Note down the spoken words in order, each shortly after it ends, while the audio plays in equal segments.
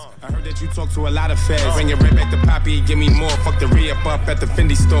I heard that you talk to a lot of feds. Bring your rent back to Poppy, give me more. Fuck the re-up up at the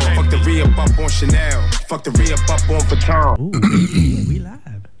Fendi store. Fuck the re-up up on Chanel. Fuck the re-up up on Vuitton. Ooh, we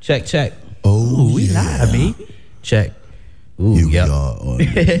live. Check. Oh, we live, baby. Check. Ooh, here we are on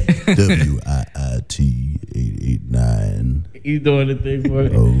WIIT 889. You doing the thing for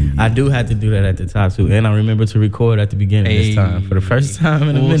it? Oh, yeah. I do have to do that at the top too, and I remember to record at the beginning this time for the first time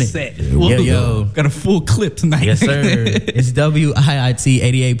in a minute. Set. Yo, got a full clip tonight. Yes, sir. It's WIIT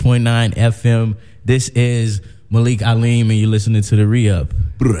 88.9 FM. This is Malik Aleem, and you're listening to the Re-Up.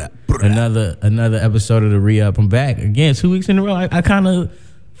 Another episode of the Re-Up. I'm back again, 2 weeks in a row. I kind of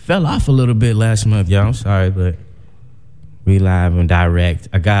fell off a little bit last month, y'all. I'm sorry, but we live and direct.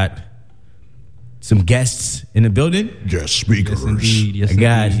 I got some guests in the building. Guest speakers. Yes, indeed. Yes, I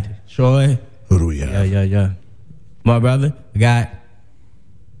got indeed. Troy. Who do we have? Yeah. My brother. I got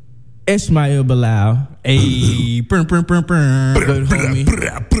Ismaeel Bilal. Hey, Good homie.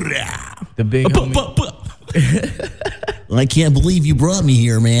 The big homie. I can't believe you brought me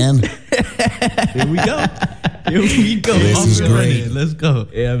here, man. Here we go. This is great. Let's go.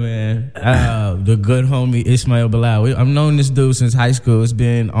 Yeah, man. The good homie Ismaeel Bilal. I've known this dude since high school. It's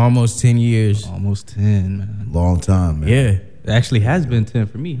been almost 10 years. Almost 10, man. Long time, man. Yeah. It actually has been 10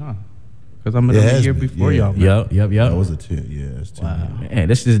 for me, huh? Because I'm another year before y'all, man. Yep. That was a 10. Yeah, it's 10. Wow. Man,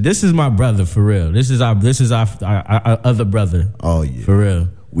 this is my brother for real. This is our other brother. Oh, yeah. For real.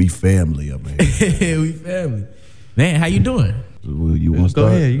 We family up here. We family. Man, how you doing? You want to Go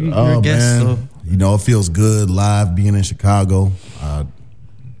start? ahead. You're a guest, so. You know, it feels good live being in Chicago. I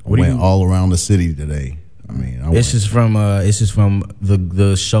went all around the city today. I mean, This is from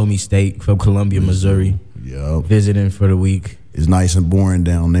the Show Me State from Columbia, Missouri. Yep. Visiting for the week. It's nice and boring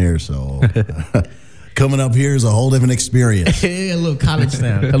down there, so coming up here is a whole different experience. Yeah, a little college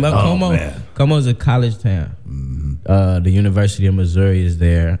town. Como's a college town. Mm-hmm. The University of Missouri is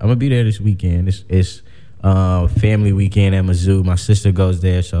there. I'm gonna be there this weekend. It's family weekend at Mizzou. My sister goes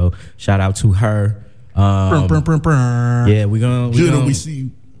there, so shout out to her. Yeah, we see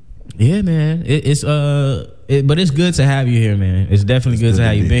you. Yeah, man. But it's good to have you here, man. It's definitely good to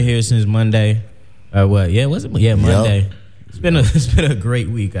have you. Been here since Monday. What? Yeah, was it? Yeah, Monday. Yep. It's been a great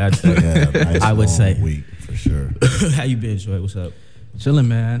week, I'd say. Yeah, nice I would say. Week for sure. How you been, Troy? What's up? Chilling,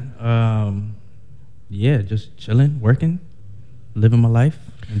 man. Yeah, just chilling, working, living my life,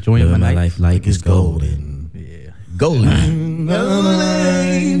 enjoying my life like it's golden. Yeah, golden.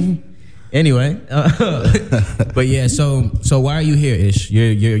 Anyway, but yeah. So why are you here, Ish?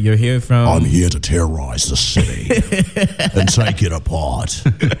 You're here from. I'm here to terrorize the city and take it apart,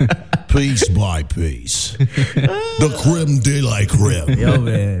 piece by piece. The creme de la creme. Yo,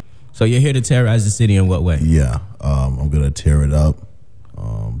 man. So you're here to terrorize the city in what way? Yeah, I'm gonna tear it up,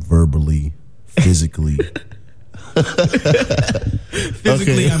 verbally, physically.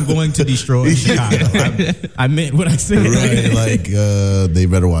 Physically, okay. I'm going to destroy Chicago. I meant what I said. Right, like they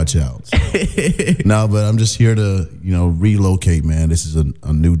better watch out. So. No, but I'm just here to relocate, man. This is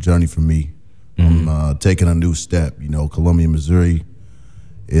a new journey for me. Mm-hmm. I'm taking a new step. Columbia, Missouri.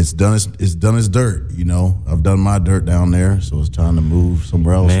 It's done its dirt. I've done my dirt down there, so it's time to move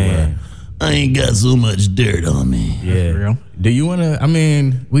somewhere else. Where I ain't got so much dirt on me. Yeah. Real? Do you want to,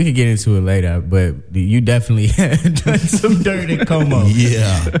 we could get into it later, but you definitely done some dirt in Como.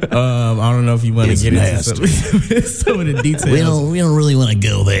 Yeah. I don't know if you want to get into some of the details. We don't really want to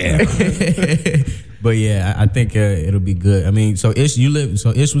go there. But yeah, I think it'll be good. So Ish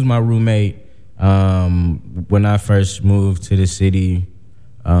was my roommate when I first moved to the city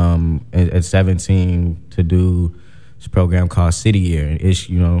at 17 to do this program called City Year, and Ish,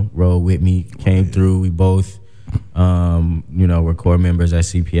 rolled with me, came through. We both, were core members at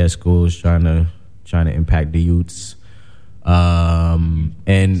CPS schools, trying to impact the youths.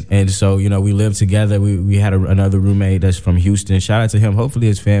 And so we lived together. We had another roommate that's from Houston. Shout out to him. Hopefully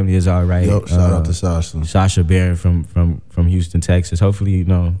his family is all right. Yep, shout out to Sasha Barron from Houston, Texas. Hopefully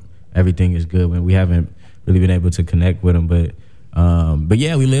everything is good. We haven't really been able to connect with him, but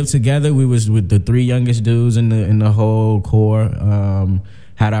yeah, we lived together. We was with the three youngest dudes in the whole core.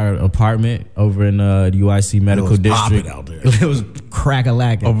 Had our apartment over in the UIC Medical District. Out there. It was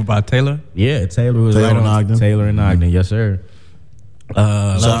crack-a-lacking. Over by Taylor? Yeah, Taylor was right on Ogden. Taylor and Ogden, yes sir.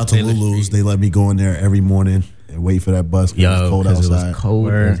 Shout out to Lulu's. They let me go in there every morning and wait for that bus because it was cold outside. It was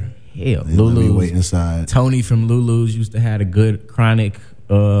cold as hell. They let me wait inside. Tony from Lulu's used to have a good chronic.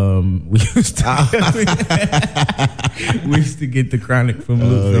 We used to get the chronic from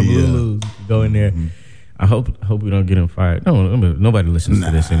Lulu's. Go in there. I hope we don't get him fired. No, nobody listens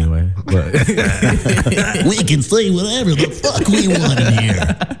to this anyway. But we can say whatever the fuck we want in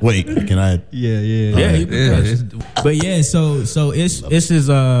here. Wait, can I? But yeah, so this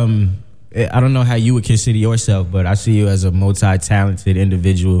is I don't know how you would consider yourself, but I see you as a multi-talented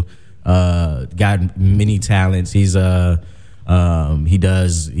individual. Got many talents. He's he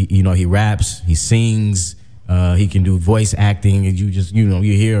does, he raps, he sings. He can do voice acting, and you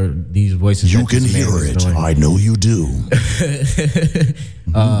hear these voices. You can hear it. I know you do.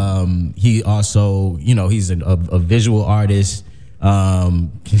 He also, he's a visual artist.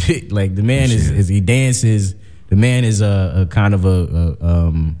 Like the man is he dances. The man is a kind of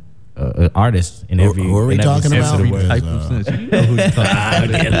a artist in every. Who are we talking about? I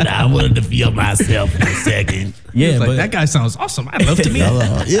wanted to feel myself for a second. Yeah, but that guy sounds awesome. I'd love to meet him.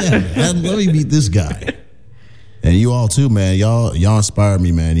 Let me meet this guy. And you all too, man. Y'all inspired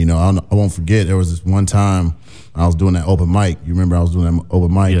me, man. I won't forget. There was this one time I was doing that open mic. You remember I was doing that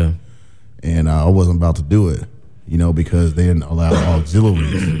open mic, and I wasn't about to do it, because they didn't allow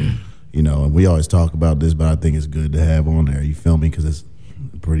auxiliaries. And we always talk about this, but I think it's good to have on there. You feel me? Because it's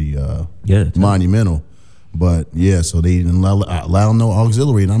pretty monumental. But yeah, so they didn't allow no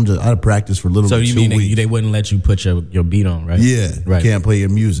auxiliary, and I had practiced for a little bit. So you mean they wouldn't let you put your beat on, right? Yeah, right. You can't play your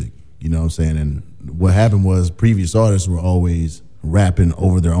music. You know what I'm saying? And what happened was previous artists were always rapping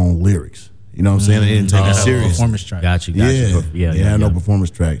over their own lyrics. You know what I'm saying? They didn't take it serious. Performance tracks. Got you. Yeah, had no performance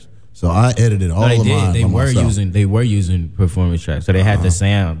tracks. So I edited all of mine. They were using performance tracks. So they had the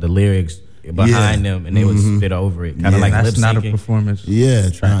sound, the lyrics behind them, and they would spit over it, kind of like lip syncing. That's not a performance. Yeah,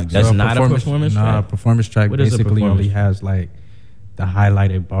 track. That's not a performance track. Nah, a performance track basically only has like the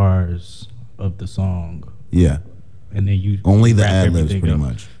highlighted bars of the song. Yeah. And then you only the ad libs, pretty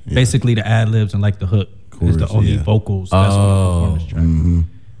much. Yeah. Basically, the ad libs and like the hook is the only vocals. That's on the performance track. Mm-hmm.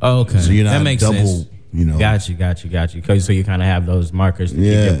 Oh, okay, so you're not that makes double, sense. Got you. So you kind of have those markers to keep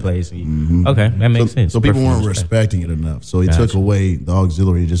in place. Okay, that makes sense. So people weren't respecting it enough. So he took away the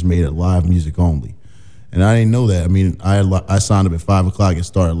auxiliary, just made it live music only. And I didn't know that. I mean, I signed up at 5 o'clock and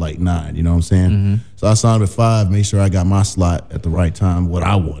started like 9. You know what I'm saying? Mm-hmm. So I signed up at 5, make sure I got my slot at the right time, what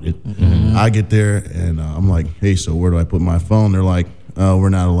I wanted. Mm-hmm. I get there and I'm like, hey, so where do I put my phone? They're like, we're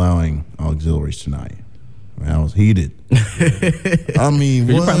not allowing auxiliaries tonight. Man, I was heated. I mean,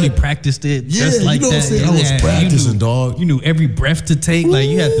 you probably practiced it just like that. I was practicing, dog. You knew every breath to take. Like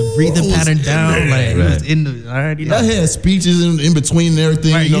you had the breathing pattern down. Like it was in the. I already know. I had speeches in between and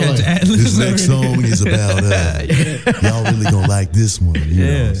everything. Right, this next song is about y'all really gonna like this one. You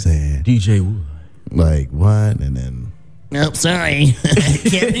know what I'm saying? DJ Wood. Like what? And then nope, sorry,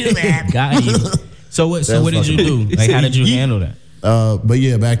 can't do that. Got you. So what did you do? Like how did you handle that? But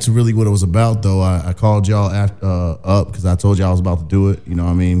yeah, back to really what it was about though. I called y'all up because I told y'all I was about to do it. You know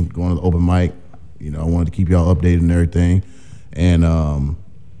what I mean? Going to the open mic. I wanted to keep y'all updated and everything. And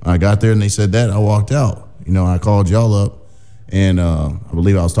I got there and they said that. I walked out. I called y'all up and I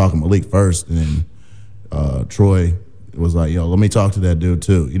believe I was talking to Malik first. And then Troy was like, yo, let me talk to that dude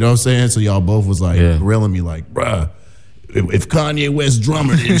too. You know what I'm saying? So y'all both was like grilling me like, bruh. If Kanye West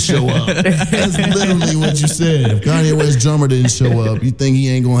drummer didn't show up, that's literally what you said. If Kanye West drummer didn't show up, you think he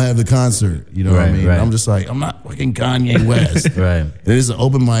ain't gonna have the concert. You know what I mean? Right. I'm just like, I'm not fucking Kanye West. Right. And it's an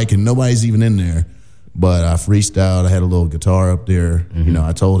open mic and nobody's even in there. But I freestyled. I had a little guitar up there. Mm-hmm.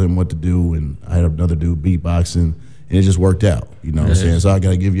 I told him what to do, and I had another dude beatboxing, and it just worked out. You know what I'm saying? So I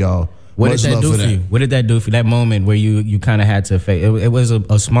gotta give y'all. What did that do for you? What did that do for you? That moment where you kind of had to face it was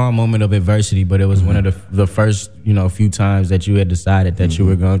a small moment of adversity, but it was one of the first few times that you had decided that you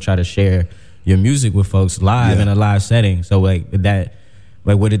were going to try to share your music with folks live in a live setting. So what did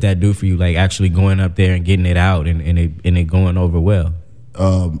that do for you? Like actually going up there and getting it out and it going over well.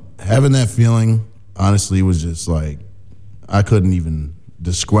 Having that feeling honestly was just like I couldn't even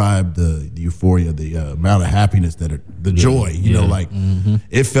describe the euphoria, the amount of happiness the joy,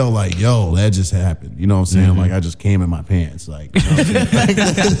 it felt like, yo, that just happened. You know what I'm saying? Like I just came in my pants. Like, that's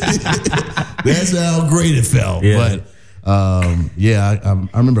how great it felt. Yeah. But I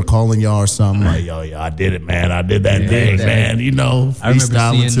remember calling y'all or something like, yo, I did it, man. I did that thing, man. I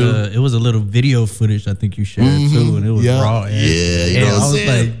remember seeing it was a little video footage I think you shared too, and it was raw. And I was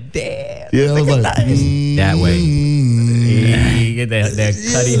like, damn. Yeah, I was like, that way. Get that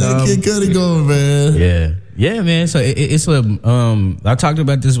cutty hum. Get cutty going, man. Yeah, man. So it's I talked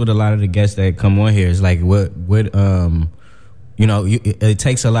about this with a lot of the guests that come on here. It's like it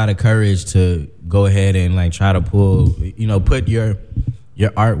takes a lot of courage to go ahead and like try to put your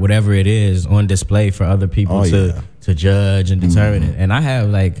art, whatever it is, on display for other people to judge and determine it. And I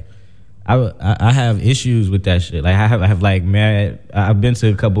have I have issues with that shit. Like I have like I've been to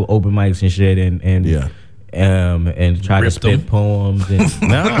a couple open mics and shit, and and try to spit poems. And,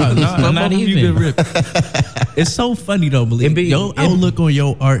 no, not even. It's so funny though, Malik. Your outlook on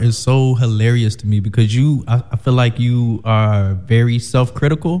your art is so hilarious to me because I feel like you are very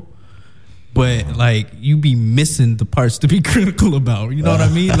self-critical, but like you be missing the parts to be critical about. You know what I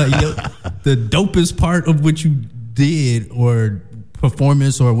mean? Like the dopest part of what you did or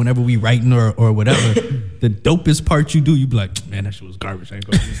performance or whenever we writing or whatever, the dopest part you do, you be like, man, that shit was garbage. I ain't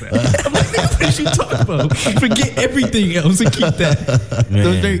gonna use that. I'm like, nigga, what you talking about? Forget everything else and keep that. Man.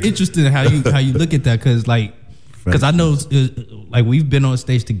 So it's very interesting how you look at that because I know like we've been on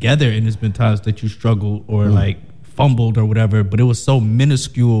stage together and there's been times that you struggled or like fumbled or whatever, but it was so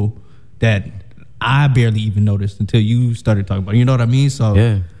minuscule that I barely even noticed until you started talking about it. You know what I mean? So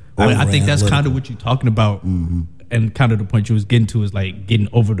yeah. I think that's kind of what you're talking about. Mm-hmm. And kind of the point you was getting to is like getting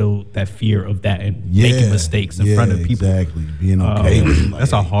over that fear of that and making mistakes in front of people. Exactly. Being okay with it.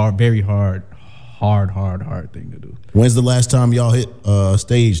 That's a very hard thing to do. When's the last time y'all hit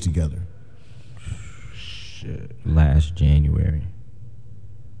stage together? Shit. Last January.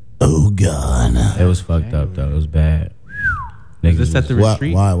 Oh, God. It was fucked up, though. It was bad. Niggas was at the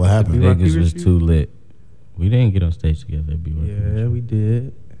retreat? Why? What happened? Niggas was too lit. We didn't get on stage together at B-Rocky. Yeah, we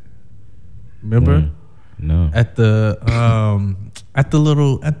did. Remember? No. At the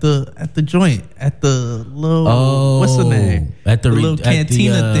joint, at the little what's the name? At the little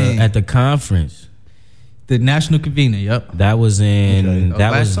cantina thing. At the conference. The national convener, yep. That was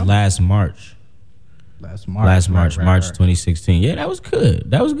last March. Last March 2016. Yeah, that was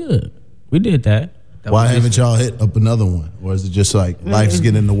good. We did that. Why haven't y'all hit up another one? Or is it just like life's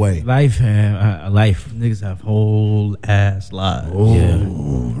getting in the way? Life. Niggas have whole ass lives. Oh, yeah.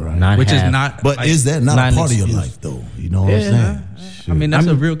 Right. But is that not a part of your life, though? You know what I'm saying? I mean, that's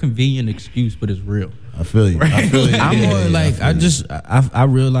a real convenient excuse, but it's real. I feel you. I'm more like, I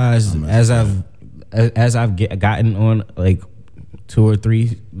realized as I've gotten on like 2 or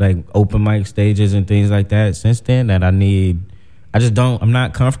 3 like open mic stages and things like that since then that I'm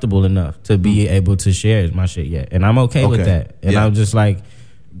not comfortable enough to be able to share my shit yet. And I'm okay with that. And I'm just like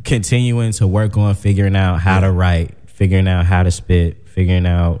continuing to work on figuring out how to write, figuring out how to spit, figuring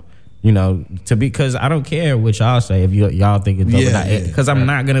out, because I don't care what y'all say if y'all think it's dope. Because I'm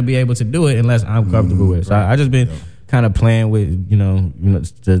not going to be able to do it unless I'm comfortable with it. So I just been kind of playing with,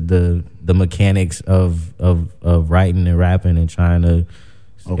 the mechanics of writing and rapping and trying to,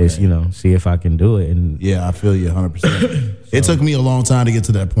 see if I can do it. And yeah, I feel you 100%. It took me a long time to get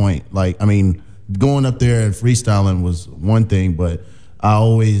to that point. Like, I mean, going up there and freestyling was one thing, but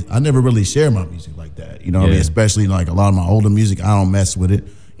I never really share my music like that. You know what I mean? Especially like a lot of my older music, I don't mess with it.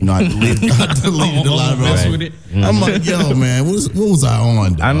 I deleted a lot of it. With it. I'm like, yo, man, what was I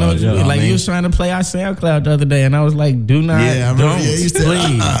on? Dog? I know what you mean. Like, you was trying to play our SoundCloud the other day, and I was like, do not, please.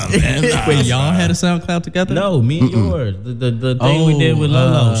 Wait, y'all had a SoundCloud together? No, me and yours. The thing we did with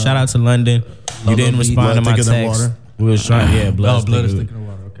Lolo. Shout out to London. You didn't respond to my text. We was trying, blood is thicker than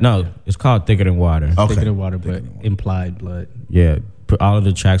water. Okay. No, it's called Thicker Than Water. Okay. Thicker Than Water, but implied blood. Yeah, all of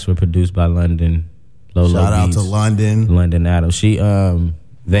the tracks were produced by London. Lolo Shout out Beats. to London. London Adams. She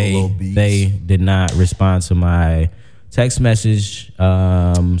They did not respond to my text message,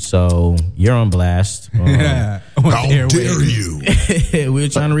 so you're on blast. How dare you? We were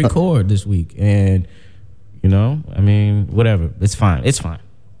trying to record this week, and whatever. It's fine.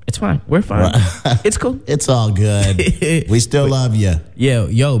 We're fine. It's cool. It's all good. We still love you.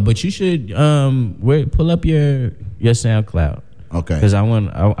 Yeah, but you should pull up your SoundCloud. Okay. Because I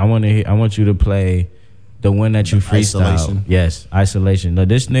want you to play the one that you freestyle. Isolation. Yes, Isolation. Now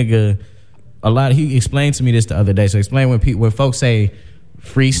this nigga, he explained to me this the other day. So explain when folks say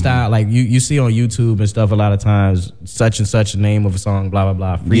freestyle, like you see on YouTube and stuff a lot of times, such and such name of a song, blah blah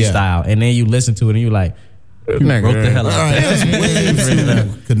blah, freestyle, and then you listen to it and you're like, wrote the hell out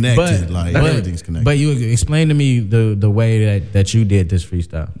of connected, everything's connected. But you explain to me the way that you did this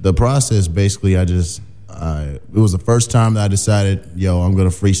freestyle. The process, basically, it was the first time that I decided, I'm going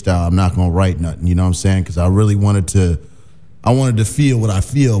to freestyle. I'm not going to write nothing, you know what I'm saying? Because I really wanted to feel what I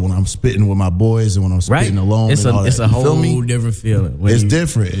feel when I'm spitting with my boys and when I'm spitting alone. It's a whole different feeling. It's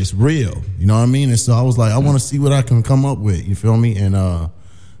different. It's real. You know what I mean? And so I was like, I want to see what I can come up with. You feel me? And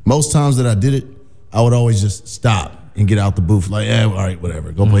most times that I did it, I would always just stop and get out the booth like, all right,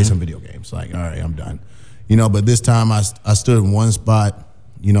 whatever. Go play some video games. Like, all right, I'm done. But this time I stood in one spot,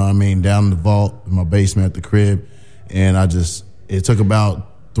 down in the vault in my basement at the crib. And it took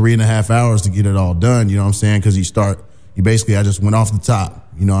about 3.5 hours to get it all done, you know what I'm saying? Because I just went off the top,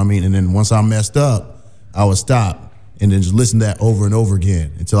 you know what I mean? And then once I messed up, I would stop and then just listen to that over and over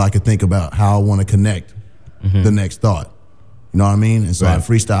again until I could think about how I want to connect the next thought. You know what I mean? And so I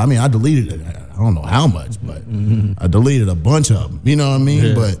freestyle. I mean, I deleted it. I don't know how much, but I deleted a bunch of them. You know what I mean?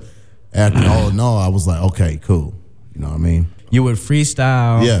 Yeah. But after all in all, I was like, okay, cool. You know what I mean? You would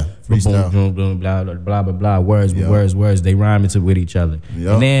freestyle. Yeah, freestyle. Boom, boom, blah, blah, blah, blah, blah. Words, words. They rhyme with each other.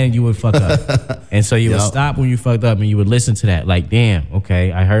 Yep. And then you would fuck up. And so you would stop when you fucked up and you would listen to that. Like, damn,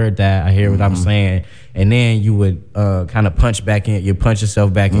 okay, I heard that. I hear what I'm saying. And then you would kind of punch back in. You punch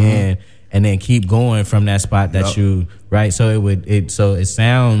yourself back in and then keep going from that spot that you, right? So it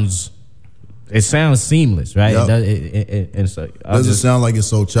sounds seamless, right? Yep. And so it doesn't sound like it's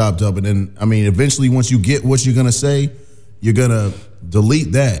so chopped up. And then, I mean, eventually once you get what you're going to say, you're going to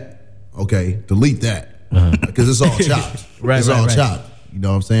delete that. Okay, delete that. Because it's all chopped. It's all chopped. You know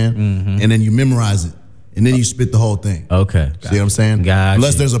what I'm saying? And then you memorize it. And then you spit the whole thing. Okay. See what I'm saying? Gotcha.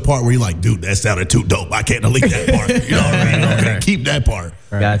 Unless there's a part where you're like, dude, that sounded too dope. I can't delete that part. You know what I mean? Okay, keep that part.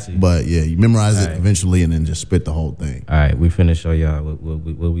 Gotcha. But yeah, you memorize it eventually and then just spit the whole thing. All right, we finna show y'all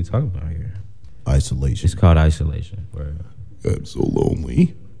what we talking about here. Isolation. It's called isolation. Word. I'm so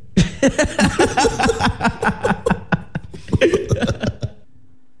lonely.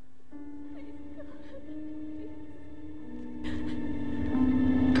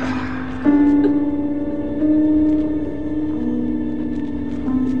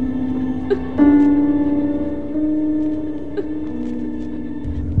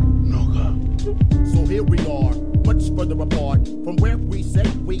 So here we are, much further apart from where we said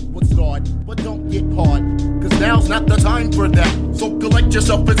we would start. But don't get hard, cause now's not the time for that. So collect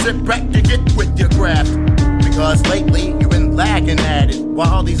yourself and sit back and get with your craft. Because lately you've been lagging at it,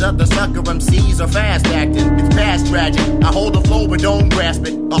 while these other sucker MCs are fast acting. It's past tragic. I hold the flow but don't grasp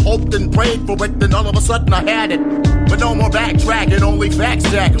it. I hoped and prayed for it, then all of a sudden I had it. But no more backtracking, only facts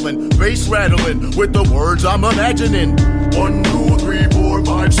tackling, bass rattling with the words I'm imagining. 1, 2, 3, 4,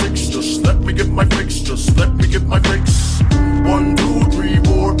 5, 6. Just let me get my fix. Just let me get my fix. 1, 2, 3,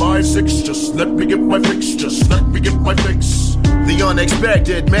 4, 5, 6. Just let me get my fix. Just let me get my fix. The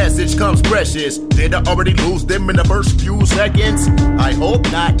unexpected message comes precious. Did I already lose them in the first few seconds? I hope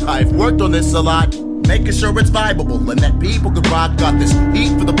not. I've worked on this a lot, making sure it's viable and that people can rock. Got this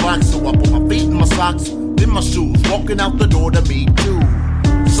heat for the box, so I put my feet in my socks, then my shoes, walking out the door to meet you.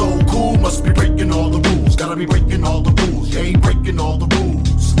 So cool, must be breaking all the rules. Gotta be breaking all the rules, yeah, breaking all the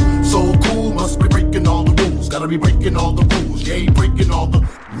rules. So cool, must be breaking all the rules. Gotta be breaking all the rules, yeah, breaking all the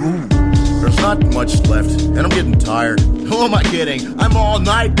rules. There's not much left, and I'm getting tired. Who am I kidding? I'm all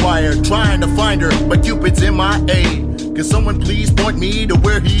night wired, trying to find her, but Cupid's in my aid. Can someone please point me to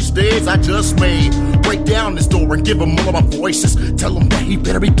where he stays? I just may break down this door and give him all of my voices. Tell him that he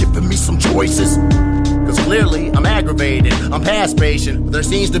better be giving me some choices. Cause clearly I'm aggravated, I'm past patient, but there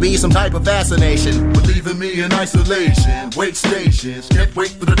seems to be some type of fascination with leaving me in isolation. Wait stations, can't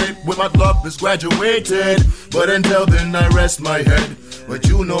wait for the day when my love is graduated. But until then I rest my head. But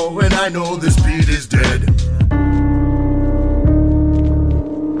you know and I know this beat is dead.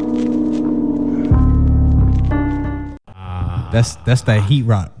 That's that heat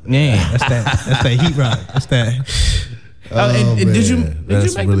rock. Yeah. That's that heat rock. That's that. And did you make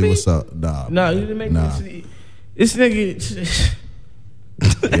That's the really beat? what's up. Nah. No, you didn't make this nigga.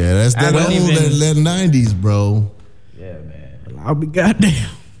 Yeah, that's that old that 90s, bro. Yeah, man. I'll be goddamn.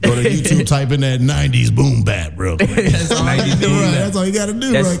 Go to YouTube, type in that 90s boom bap, bro. That's all you do. That's all you gotta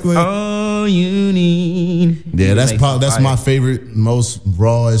do That's right quick. all you need. Yeah, that's my favorite, most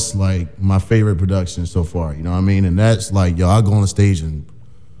rawest, like my favorite production so far. You know what I mean? And that's like, yo, I'll go on the stage and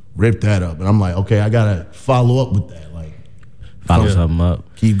rip that up. And I'm like, okay, I gotta follow up with that. Like, Follow something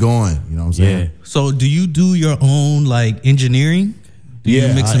up. keep going. You know what I'm saying? Yeah. So, do you do your own like engineering? Do you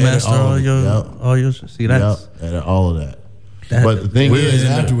mix and I edit master all your? See, that's edit all of that. But the thing is,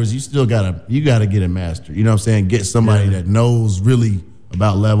 afterwards, you gotta get it mastered. You know what I'm saying? Get somebody that knows really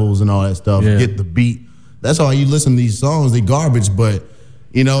about levels and all that stuff. Yeah. Get the beat. That's why you listen to these songs. They garbage, but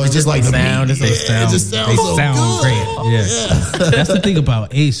you know it's just like the sound. beat. It just sounds so good. great. Yeah. That's the thing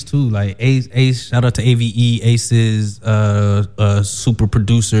about Ace too. Like Ace. Shout out to AVE. Ace is a super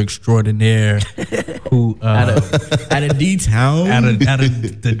producer extraordinaire who Out of D-Town. out of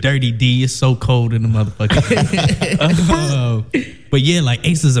the dirty D. It's so cold in the motherfucker. But yeah, like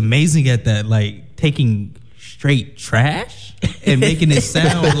Ace is amazing at that. Like taking straight trash and making it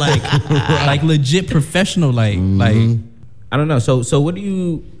sound like legit professional. Like I don't know. So what do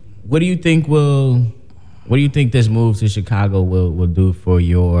you think this move to Chicago will do for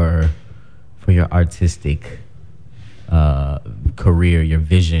your artistic career, your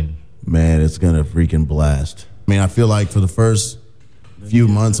vision? Man, it's gonna freaking blast. I mean, I feel like for the first few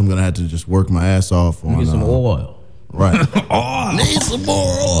months, I'm gonna have to just work my ass off on Get some oil. Right. Need some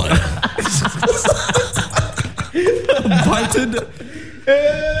more oil. Bartender.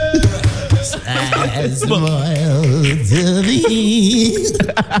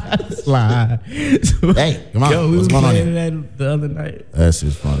 Slide. Hey, come on. Yo, we What's was going on playing here? that the other night. That's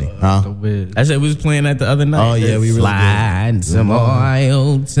just funny. Huh? I said we was playing that the other night. Oh, yeah, we really Slide did. some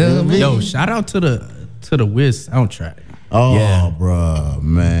oil to me. Yo, shout out to the Wiz soundtrack. Oh, Yeah. bruh,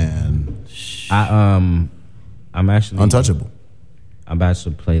 man. I'm actually Untouchable. I'm about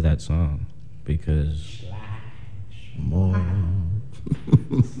to play that song because.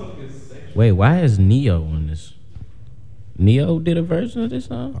 Wait, why is Neo on this? Neo did a version of this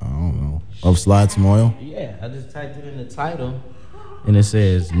song? I don't know. Of Slide Some Oil? Yeah, I just typed it in the title. And it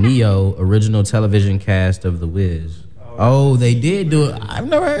says, Neo, original television cast of The Wiz. Oh, they did do it. I've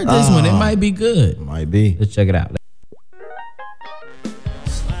never heard this one. It might be good. Might be. Let's check it out.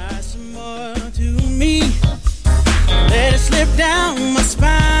 Slide some more to me. Let it slip down my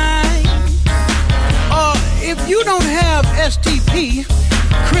spine. Or if you don't have STP,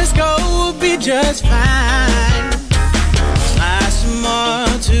 Crisco will be just fine. Slide some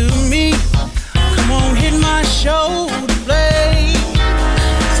more to me. Come on, hit my shoulder blade.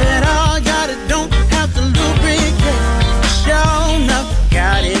 Said all I got it, don't have to lubricate. Sure enough,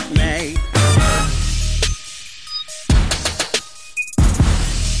 got it made.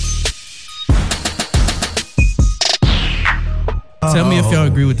 Tell me if y'all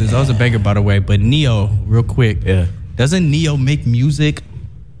agree with this. That was a banger, by the way. But Neo, real quick. Yeah. Doesn't Neo make music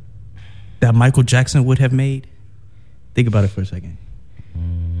that Michael Jackson would have made? Think about it for a second.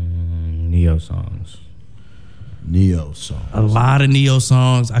 Neo songs. Neo song. A lot of Neo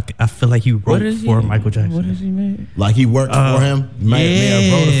songs. I feel like he wrote for Michael Jackson. What has he made? Like he worked for him? May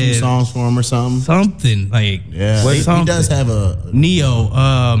have wrote a few songs for him or something? Something like Yeah. He does have a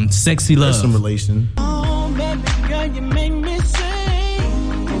Neo, Sexy Love. some relation. Oh, baby girl, you make me sing.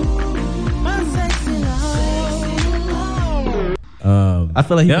 My sexy love. I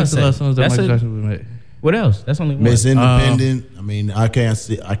feel like he Yeah, makes a lot of songs that that's Michael a- Jackson would make. What else? That's only one. Miss Independent. I mean, I can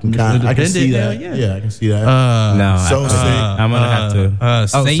see that. Independent, I can see that. No, So Sick. I'm gonna have to.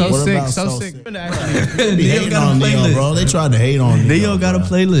 Say So It. What Sick, about so So sick. Sick? Neo Be hating got a on Neo, playlist. bro. They tried to hate on Neo. Neo got a bro.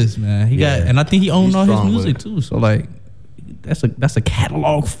 playlist, man. He got, Yeah. and I think he owned He's all his strong with music it. too. So like, that's a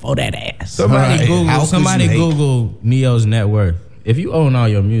catalog for that ass. Somebody Right. How Google. could Somebody you hate? Google Neo's net worth. If you own all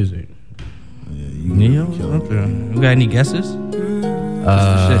your music, Neo, okay. You got any guesses?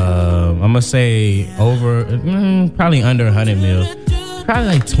 I'm gonna say over, probably under 100 mil, probably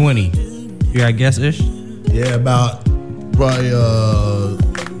like 20. You got a guess-ish? Yeah, about probably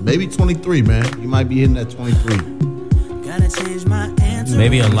maybe 23, man. You might be hitting that 23. Gotta change my answer.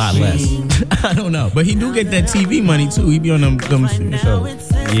 Maybe a lot less. I don't know, but he do get that TV money too. He be on them singing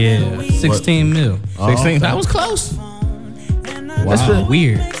shows. Yeah, 16 mil. 16. That was close. That's really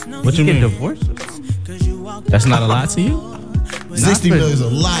weird. What you get mean? divorced? That's not a lot to you. 60 million is a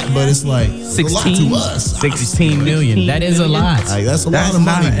lot, but it's like it's a lot 16? to us. 16 million. That is a lot. Like, that's a That's lot of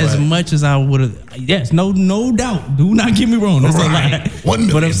not money. as but- much as I would have. Yes, no doubt. Do not get me wrong. That's Right. a lot. 1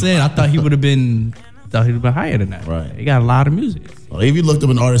 million. But I'm saying, I thought he would have been. Thought he'd have been higher than that. Right. He got a lot of music. Well, if you looked up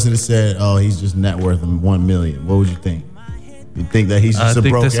an artist and it said, "Oh, he's just net worth of 1 million," what would you think? You think that he's just a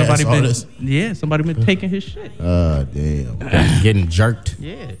broke ass somebody been. artist? Yeah, somebody been taking his shit. Damn. Getting jerked.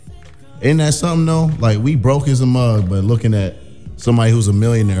 Yeah. Ain't that something though? Like we broke as a mug, but looking at somebody who's a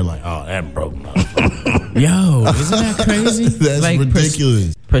millionaire, like, oh, that broke motherfucker. Yo, isn't that crazy? That's Like,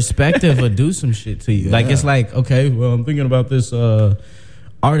 ridiculous. Perspective will do some shit to you. Like it's like, okay, well, I'm thinking about this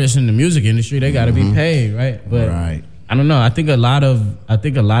artist in the music industry. They got to be paid, right? But Right. I don't know. I think a lot of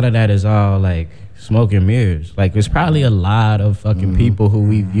that is all like smoke and mirrors. Like there's probably a lot of fucking people who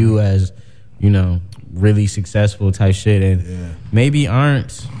we view as, really successful type shit, and maybe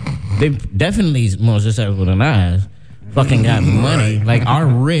aren't. They definitely more successful than us. Fucking got money. Like are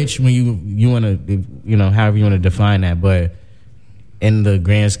rich when you want to, however you want to define that, but in the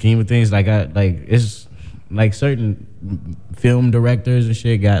grand scheme of things, it's like certain film directors and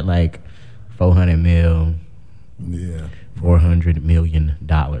shit got like 400 mil, Yeah. $400 million.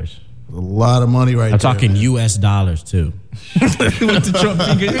 A lot of money right I'm there. talking US dollars too. With the Trump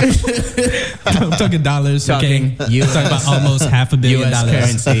finger. I'm talking dollars. Talking okay. US, Talking about almost $500 million. US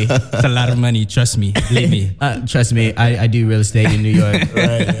currency. It's a lot of money. Trust me. Believe me. Trust me, I do real estate in New York.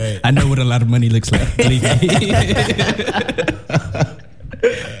 Right. I know what a lot of money looks like. Believe me.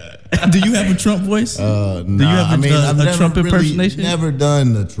 Do you have a Trump voice? Nah, Do you have a Trump impersonation? Never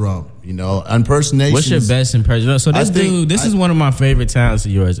done the Trump. Impersonations. What's your best impression? So this is one of my favorite talents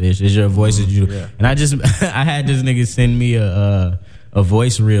of yours. Is your voice that you? Yeah. And I had this nigga send me a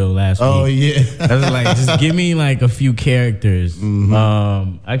voice reel last Oh week. yeah. I was like, just give me like a few characters.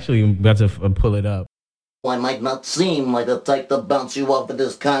 Actually, I'm about to pull it up. I might not seem like the type to bounce you off of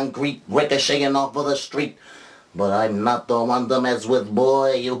this concrete, ricocheting off of the street. But I'm not the one to mess with,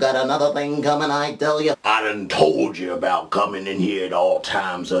 boy. You got another thing coming, I tell you. I done told you about coming in here at all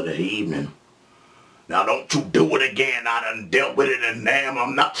times of the evening. Now don't you do it again. I done dealt with it, and damn,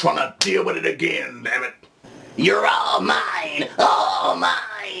 I'm not trying to deal with it again, damn it. You're all mine, all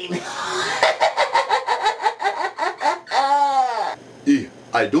mine.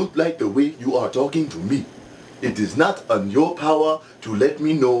 I don't like the way you are talking to me. It is not on your power to let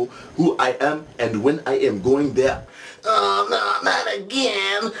me know who I am and when I am going there. Oh, no, not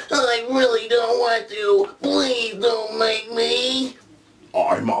again. I really don't want to. Please don't make me.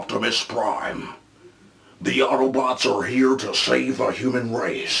 I'm Optimus Prime. The Autobots are here to save the human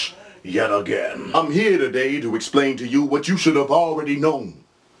race. Yet again. I'm here today to explain to you what you should have already known.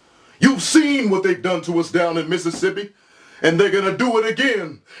 You've seen what they've done to us down in Mississippi. And they're gonna do it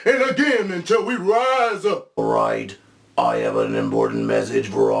again and again until we rise up. Right. I have an important message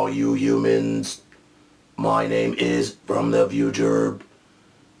for all you humans. My name is From the Future.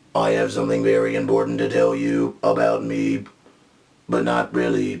 I have something very important to tell you about me, but not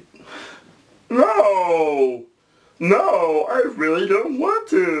really. No, I really don't want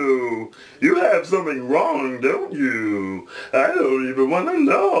to. You have something wrong, don't you? I don't even want to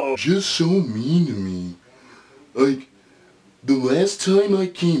know. Just so mean to me. Like, the last time I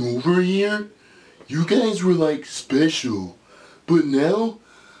came over here, you guys were like special. But now,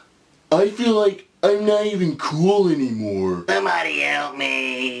 I feel like I'm not even cool anymore. Somebody help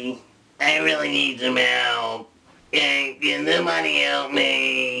me. I really need some help. Can somebody help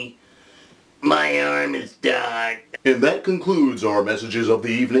me? My arm is stuck. And that concludes our messages of the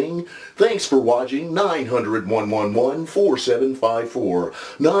evening. Thanks for watching 900-111-4754.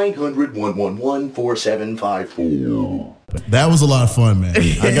 900-111-4754. That was a lot of fun, man.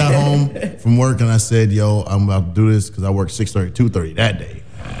 I got home from work and I said, yo, I'm about to do this because I worked 6:30, 2:30 that day.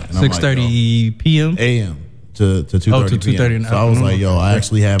 6:30 p.m.? a.m. to 2:30 to 2:30 p.m. So I was like, yo, I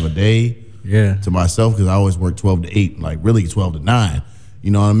actually have a day Yeah. to myself because I always work 12 to 8, like really 12 to 9.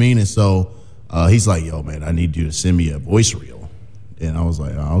 You know what I mean? And so he's like, yo, man, I need you to send me a voice reel. And I was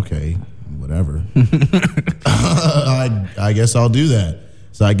like, oh, okay, whatever. I guess I'll do that.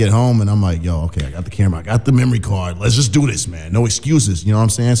 So I get home and I'm like, yo, okay, I got the camera, I got the memory card. Let's just do this, man. No excuses. You know what I'm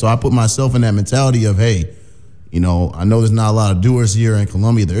saying? So I put myself in that mentality of, hey, you know, I know there's not a lot of doers here in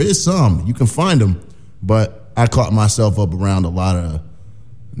Columbia. There is some. You can find them. But I caught myself up around a lot of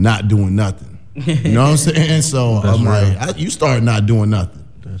not doing nothing. You know what I'm saying? So I'm like, you start not doing nothing.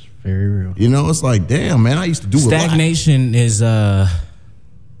 That's very real. You know, it's like, damn, man, I used to do Stagnation is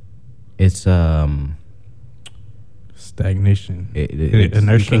stagnation.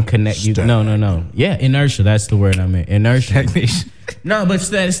 Inertia. You can connect you. No. Yeah, inertia. That's the word I meant. Inertia. Stagnation. No, but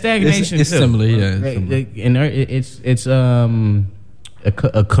stagnation. It's similar. Yeah, it's a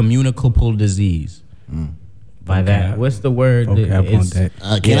communicable disease. By that, what's the word?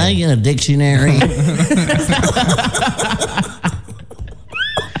 Can I get a dictionary?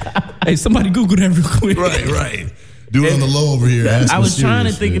 Hey, somebody Google that real quick. Right. Do it on the low over here. I was trying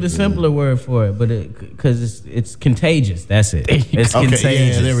to think of the simpler word for it, but because it's contagious. That's it. It's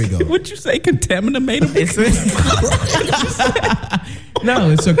contagious. Yeah, there we go. What'd you say? Contaminated?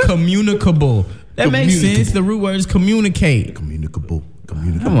 No, it's a communicable. That makes sense. The root word is communicate. Communicable.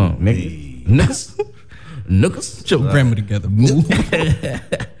 Come on, nigga. Nooks. Put your grammar together.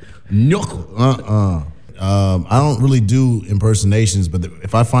 Knuckle. I don't really do impersonations, but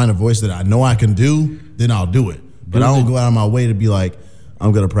if I find a voice that I know I can do, then I'll do it. But I don't go out of my way to be like,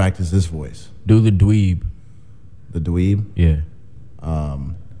 I'm going to practice this voice. Do the dweeb. The dweeb? Yeah.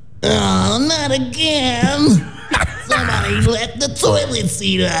 Oh, not again. Somebody left the toilet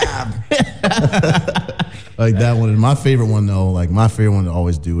seat up. Like that one. And my favorite one, though, my favorite one to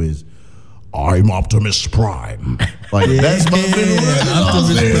always do is, I'm Optimus Prime. Like, that's my favorite one.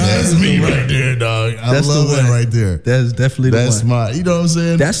 Optimus Prime. That's me right there, dog. I love that right there. That's definitely the one. That's my, you know what I'm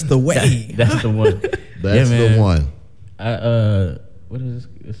saying? That's the way. That's the one. That's the one. What is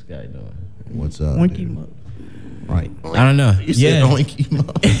this guy doing? What's up? Oinky Muck. Right. I don't know. You said oinky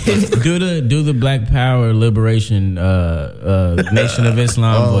muck. do the Black Power Liberation Nation of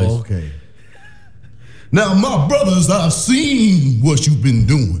Islam voice. Okay. Now, my brothers, I've seen what you've been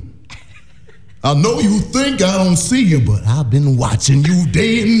doing. I know you think I don't see you, but I've been watching you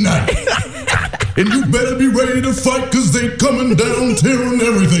day and night. And you better be ready to fight, because they coming down, tearing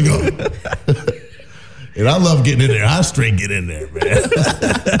everything up. And I love getting in there. I straight get in there, man.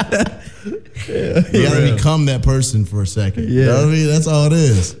 You gotta become that person for a second. Yeah. You know what I mean? That's all it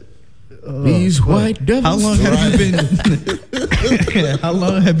is. These white devils. How long have you been? How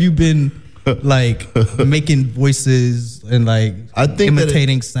long have you been like making voices and like I think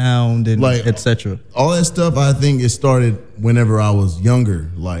imitating sound and like etc. All that stuff, I think it started whenever I was younger.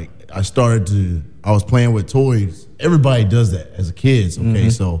 Like I was playing with toys. Everybody does that as a kid. Okay,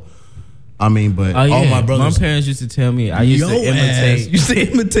 so. I mean, but all my brothers. My parents used to tell me I used to imitate. You used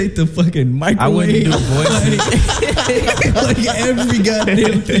to imitate the fucking microwave. I wouldn't do voices. like every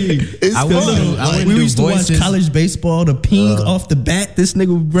goddamn thing. It's fun. We used to watch college baseball. The ping off the bat. This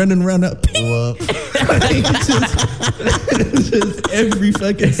nigga was running around that ping. just every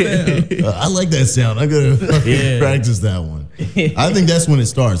fucking sound. I like that sound. I'm gonna practice that one. I think that's when it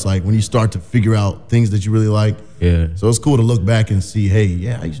starts. Like when you start to figure out things that you really like. Yeah. So it's cool to look back and see, hey,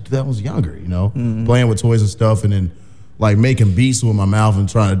 yeah, I used to do that when I was younger, you know, playing with toys and stuff, and then like making beats with my mouth and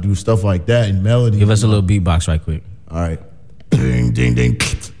trying to do stuff like that and melody. Give us a little beatbox right quick. All right. Ding, ding, ding.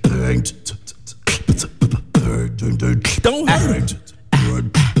 Don't hurt.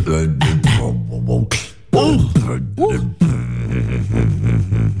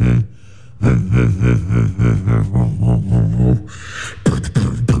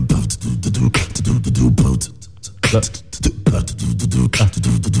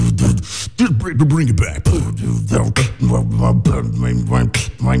 Bring it back. She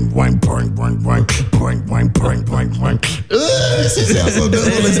sounds so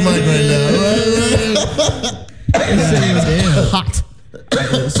good on this mic right now. Hot.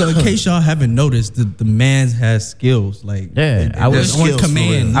 So in case y'all haven't noticed, the man has skills. Like I wish on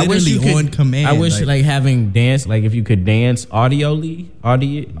command. I wish Literally on command. I wish like having dance, like if you could dance auditorily.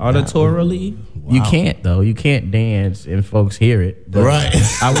 You can't though. You can't dance and folks hear it. But Right.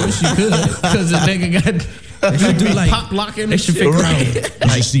 I wish you could because the nigga got. They should do like pop locking. They should figure out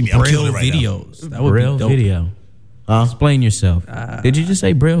like see me. I'm Braille killing it right videos. That would Braille be dope. video. Explain yourself. Did you just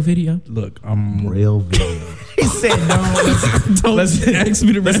say Braille video? Look, I'm Real video. He said no. Don't ask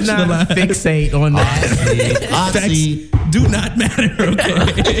me to Let's not rationalize. fixate on that. Facts do not matter, okay?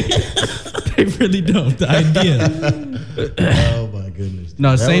 They really don't. The idea. Oh my goodness. No,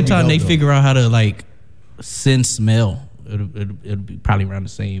 at the That same would be time, dope, they though. figure out how to like send smell. It'll be probably around the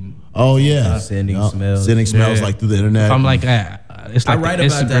same. Oh yeah, Sending smells. Sending smells Yeah. like through the internet. If I'm like, it's I like write the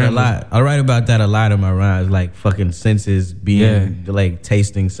about that a Instagram- lot. I write about that a lot in my rhymes, like fucking senses being like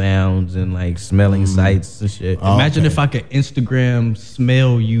tasting sounds and like smelling sights and shit. Imagine if I could Instagram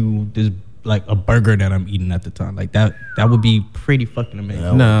smell you this like a burger that I'm eating at the time. Like that would be pretty fucking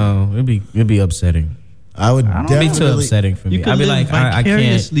amazing. No, it'd be upsetting. I would It'd be too definitely. upsetting for You me. could I'd be live like, I can't.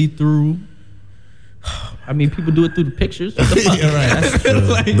 vicariously through. I mean, people do it through the pictures. What the fuck? Yeah, right. That's true.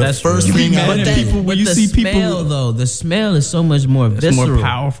 Like, That's first true. thing I mad would at do. people when But you the see people. smell, though, the smell is so much more It's visceral. more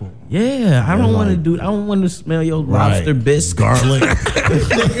powerful. Yeah, I don't want to like- do. I don't want to smell your Right. lobster bisque. Garlic.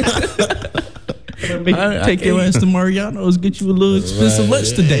 Take your ass to Mariano's, get you a little expensive lunch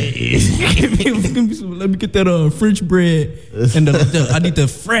today. give me some, let me get that French bread and I need the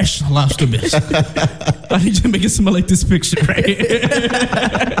fresh lobster bisque. I need you to make it smell like this picture right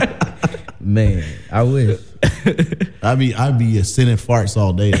here. Man, I wish. I'd be sending farts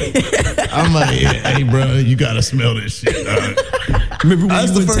all day. I'm like, hey, bro, you gotta smell this shit. Remember when That's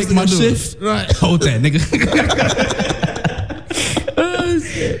you the would first take thing my I do. shift? Right. Hold that, nigga.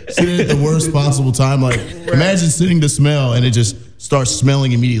 Sitting at the worst possible time. Like, imagine sitting to smell and it just starts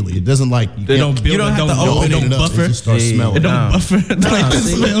smelling immediately. It doesn't like you don't build you don't it, have don't to open build it it, up. buffer. It just starts Yeah. smelling. It don't No. buffer. Like the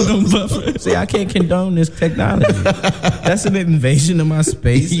see. smell don't buffer. See, I can't condone this technology. That's an invasion of my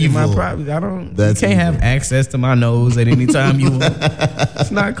space and my Evil. privacy. I don't. That's you can't evil. have access to my nose at any time you want.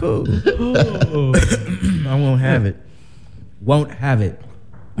 It's not cool. I won't have it. Won't have it.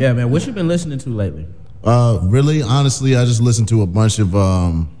 Yeah, man. What you been listening to lately? Really, honestly, I just listened to a bunch of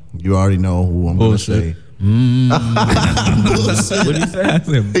you already know who I'm gonna say. What did you say?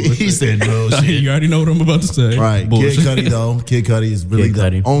 He said bullshit. You already know what I'm about to say. Right, Bullshit. Kid Cudi though. Kid Cudi is really Kid the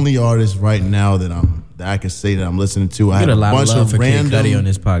Cudi. only artist right now that I can say that I'm listening to. I Get have a lot of bunch love of for Kid random. Cudi on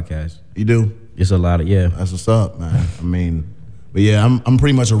this podcast. You do? It's a lot of That's what's up, man. I mean, but yeah, I'm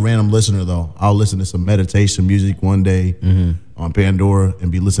pretty much a random listener though. I'll listen to some meditation music one day on Pandora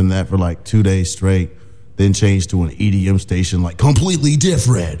and be listening to that for like 2 days straight. Then change to an EDM station like completely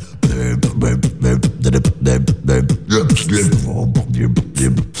different.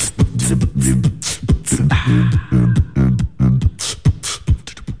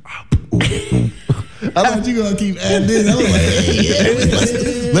 I thought you gonna keep adding in. I was like,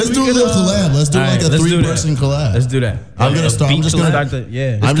 let's do a little collab. Let's do All like right, a let's do 3-person collab. Let's do that. I'm gonna start. I'm just gonna. I'm I'm The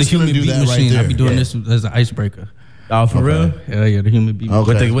just gonna human do beat that right machine. there. I be doing Yeah. this as an icebreaker. Oh, for real? Hell yeah, the human beat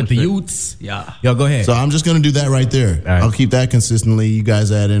Okay. machine. With the youths. Yeah. Yo, go ahead. So I'm just gonna do that right there. right. I'll keep that consistently. You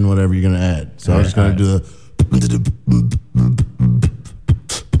guys add in whatever you're gonna add. So I'm just gonna do the.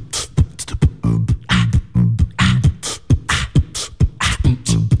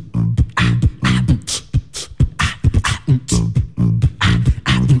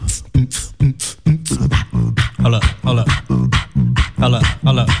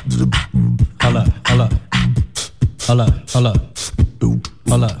 Hold up.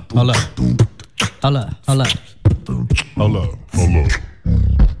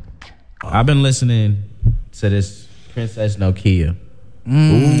 I've been listening to this Princess Nokia.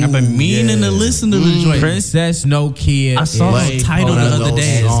 I've been meaning to listen to the joint. Princess Nokia. I saw the title the other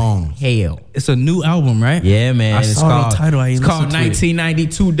day. Hell. It's a new album, right? Yeah, man. I saw the title. It's called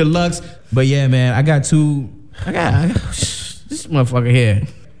 1992 Deluxe. But yeah, man, I got this motherfucker here.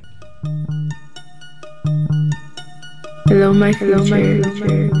 Hello, my future.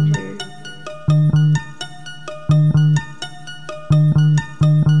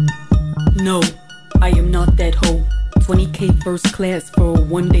 No, I am not that hoe. 20K first class for a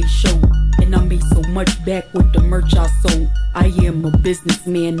one-day show. And I made so much back with the merch I sold. I am a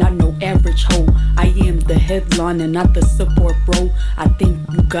businessman, not no average hoe. I am the headliner, not the support bro. I think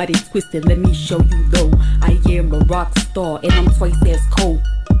you got it twisted, let me show you though. I am a rock star and I'm twice as cold.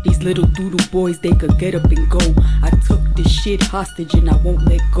 These little doodle boys, they could get up and go. I took this shit hostage and I won't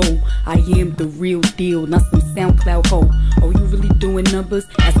let go. I am the real deal, not some SoundCloud hoe. Oh, you really doing numbers?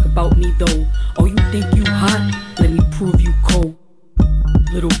 Ask about me though. Oh, you think you hot? Let me prove you cold.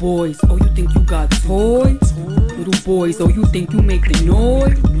 Little boys, oh, you think you got toys? Little boys, oh, you think you make the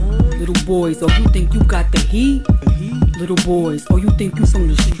noise? Little boys, oh, you think you got the heat? Little boys, oh, you think you from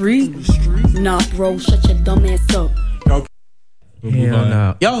the street? Nah, bro, shut your dumb ass up. Hell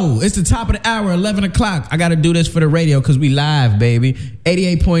no. Yo, it's the top of the hour, 11 o'clock. I got to do this for the radio because we live, baby.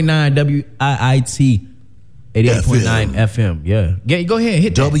 88.9 WIIT. 88.9 FM. Yeah. Go ahead.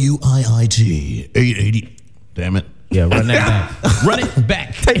 Hit that. WIIT 880. Damn it. Yeah, run that back. Run it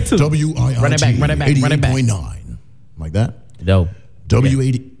back. Take two. WIIT Run it back. 88.9. Like that? Dope.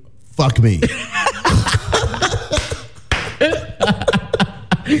 W80. Fuck me.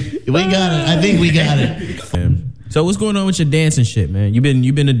 We got it. I think we got it. So what's going on with your dancing shit, man?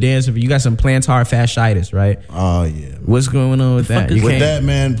 You've been a dancer. You got some plantar fasciitis, right? Oh yeah. What's going on with that? With that,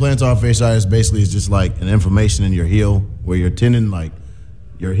 man, plantar fasciitis basically is just like an inflammation in your heel, where your tendon, like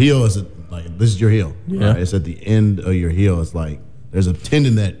your heel is this is your heel. Yeah. Right? It's at the end of your heel. It's like there's a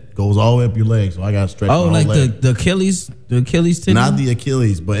tendon that goes all the way up your leg, so I got to stretch. Oh, my like whole leg. the Achilles tendon? Not the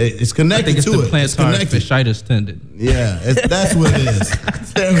Achilles, but it's connected I think it's to the it. It's plantar connected. fasciitis tendon. Yeah, that's what it is.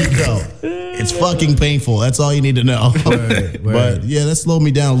 There we go. It's fucking painful. That's all you need to know. Word. But yeah, that slowed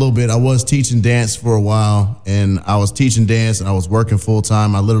me down a little bit. I was teaching dance for a while, and I was teaching dance, and I was working full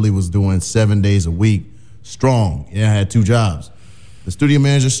time. I literally was doing 7 days a week, strong. Yeah, I had 2 jobs. The studio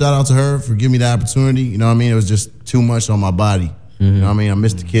manager, shout out to her for giving me the opportunity. You know what I mean? It was just too much on my body. Mm-hmm. You know what I mean? I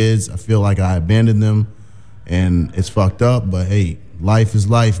miss the kids. I feel like I abandoned them, and it's fucked up. But hey, life is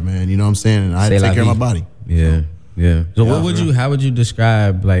life, man. You know what I'm saying? And I had to take care of my body. Yeah, yeah. So Yeah, how would you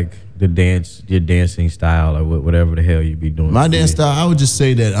describe like your dancing style or whatever the hell you be doing? My dance style, I would just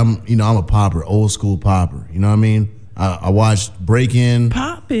say that I'm a popper, old school popper. You know what I mean? I watched Break-In.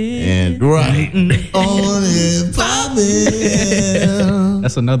 Poppin'. And right. On it, poppin'.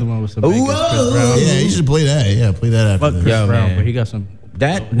 That's another one with some bangers. Chris Brown. Yeah, you should play that. Yeah, play that after Fuck this. Chris Yo, Brown, man. but he got some.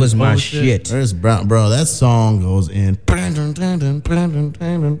 That was my shit. There's Brown, bro. That song goes in. But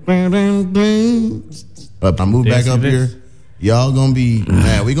I move back up here. Y'all gonna be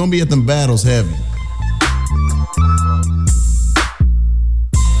mad. We gonna be at them battles heavy.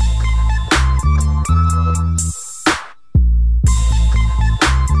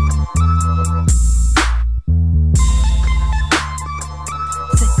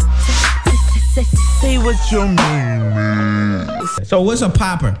 Say what you mean. So what's a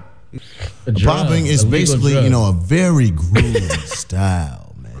popper? Popping is basically, a very grueling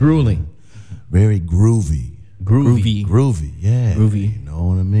style, man. Grueling. Very groovy. Groovy, yeah. Groovy. You know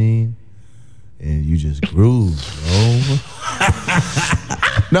what I mean? And you just groove, bro.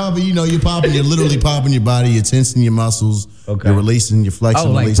 No, but you're popping, you're literally popping your body, you're tensing your muscles, you're releasing, you're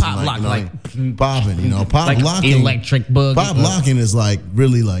flexing, like releasing. pop lock, popping, pop like locking. electric bug. Pop locking is like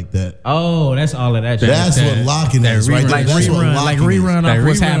really like that. Oh, that's all of that shit. That's what locking is, right there. Like That's what rerun, locking rerun off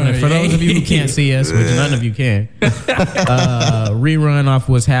what's happening. For those of you who can't see us, which none of you can, rerun off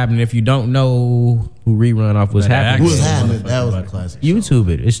what's happening. If you don't know who rerun off what's happening, What's happening? That was a classic. YouTube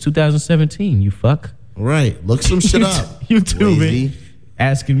it. It's 2017. You fuck. Right. Look some shit up. YouTube it.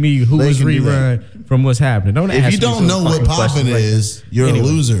 Asking me who was rerun from what's happening. Don't ask me. If you don't know what popping is, you're a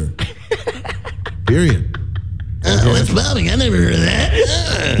loser. Period. What's popping? I never heard of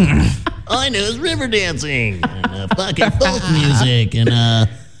that. All I know is river dancing and fucking folk music. And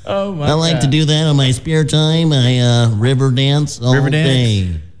Oh my I like to do that on my spare time. I river dance all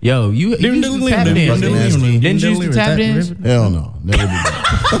day. Yo, you used to tap dance. Didn't you used to tap dance? Hell no. Never did that.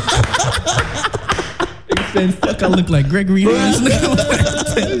 said, "Fuck, I look like Gregory Hines."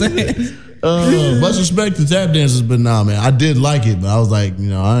 Much respect to tap dancers, but nah, man, I did like it, but I was like,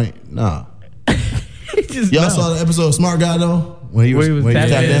 I ain't nah. Y'all saw the episode of Smart Guy though? When he was tap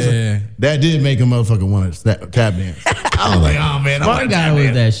dancing? Yeah. That did make a motherfucker want to tap dance. I was like, oh man, Smart Guy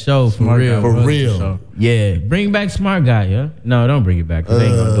was that show for real. For real. Yeah, bring back Smart Guy, yeah? No, don't bring it back, because they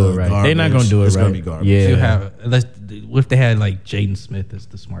ain't going to do it right. Garbage. They're not going to do it It's right. gonna be garbage. Yeah. You have, what if they had like Jaden Smith as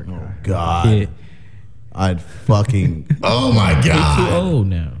the smart guy? Oh, God. Yeah. I'd fucking, oh my He's too God. old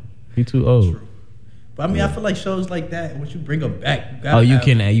now. He's too old. But I mean, I feel like shows like that, once you bring them back, You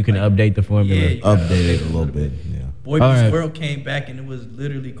can update the formula. Yeah, Update it a little bit, yeah. Boy Meets World came back and it was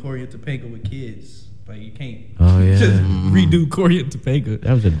literally Corey and Topanga with kids. Like you can't just redo Corey and Topanga.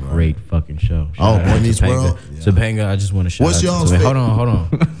 That was a great fucking show. Boy Meets World. Yeah. Topanga, I just want to shout What's out y'all's to favorite? Hold on.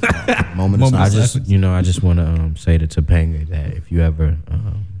 Moment of I silence. just want to say to Topanga that if you ever,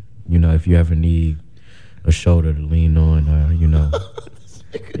 if you ever need a shoulder to lean on, or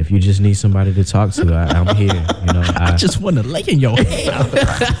if you just need somebody to talk to, I'm here. I just want to lay in your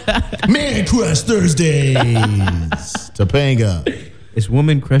head. Man Crush Thursdays. Topanga. It's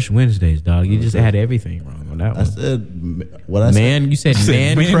Woman Crush Wednesdays, dog. You just had everything wrong on that I one. said, what I said? You said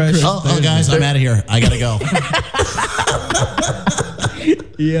man crush. Oh, guys, I'm out of here. I gotta go.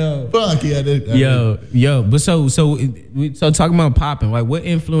 Yo. Fuck yeah, I did. Yo. But so talking about popping, like what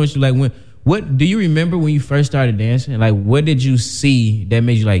influenced you? Like what do you remember when you first started dancing? Like what did you see that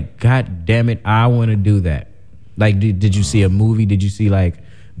made you like, God damn it, I want to do that? Like did you see a movie? Did you see like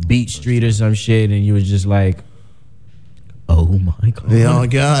Beat Street or some shit, and you was just like, oh my God. Oh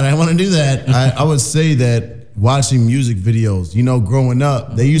God, I want to do that. I would say that watching music videos, growing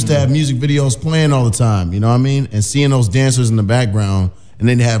up, they used to have music videos playing all the time, you know what I mean? And seeing those dancers in the background, and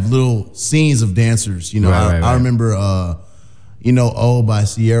then have little scenes of dancers, Right. I remember, Oh by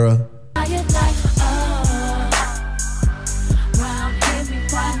Sierra.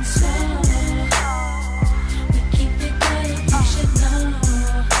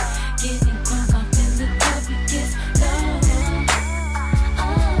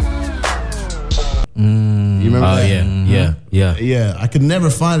 You remember that? Yeah. I could never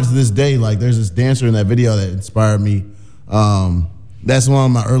find it to this day. Like, there's this dancer in that video that inspired me. That's one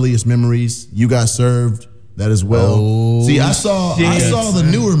of my earliest memories. You Got Served. That as well. Oh, see, I saw the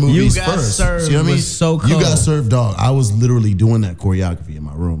newer movies You Got first. Served See what I mean? was so cool. You Got Served, dog. I was literally doing that choreography in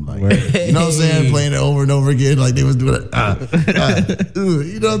my room, like you know what I'm saying, playing it over and over again, like they was doing it. You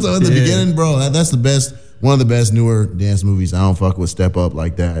know what I'm saying? At the beginning, bro, that's the best. One of the best newer dance movies. I don't fuck with Step Up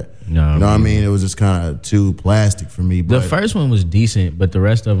like that. No, you know what I mean? It was just kind of too plastic for me. But the first one was decent, but the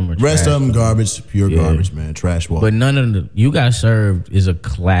rest of them were trash. Garbage, pure garbage, man. Trash walk. But none of the You Got Served is a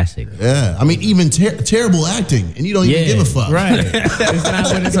classic. Yeah, I mean, even terrible acting, and you don't even give a fuck. Right. It's not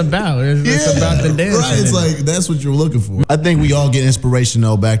what it's about. It's about the dance. Right. It's like that's what you're looking for. I think we all get inspiration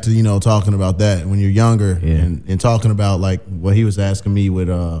though, back to talking about that when you're younger, and talking about like what he was asking me with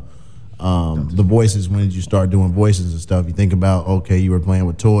the voices. When did you start doing voices and stuff? You think about, okay, you were playing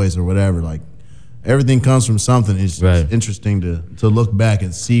with toys or whatever. Like everything comes from something. It's interesting to look back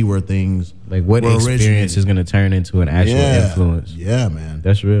and see where things like what experience is going to turn into an actual influence. Yeah, man,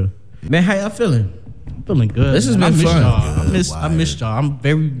 that's real. Man, how y'all feeling? I'm feeling good. This has been fun. I missed y'all. I'm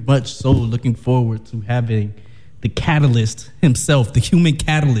very much so looking forward to having the catalyst himself, the human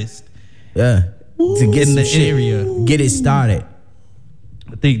catalyst. Yeah, to get in the area, get it started.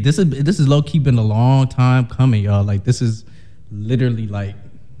 I think this is low key been a long time coming, y'all. Like this is literally like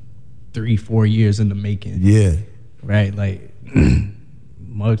 3-4 years in the making. Yeah. Right? Like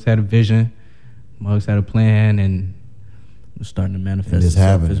Muggs had a vision, Muggs had a plan, and it's starting to manifest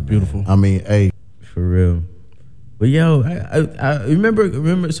itself. It's beautiful. Man. I mean, hey. For real. But yo, I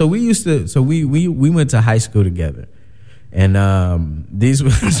remember so we went to high school together. And these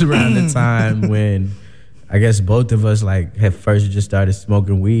was around the time when I guess both of us like had first just started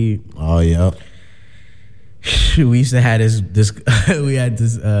smoking weed. Oh yeah. We used to have this we had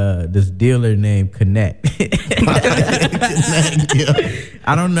this dealer named Connect.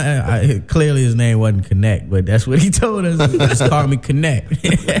 I don't know. Clearly his name wasn't Connect, but that's what he told us. Just call me Connect.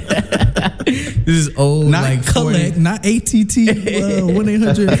 This is old, not like collect, 40, not ATT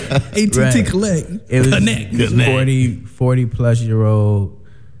 1-800 ATT right. Collect. It was Connect. 40 plus year old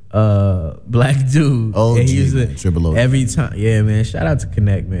black dude. Oh, and he used to, triple O. every time. Yeah, man. Shout out to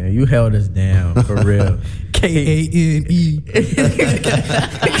Connect, man. You held us down for real. KANE KT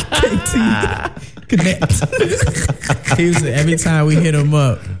Connect. He used to, every time we hit him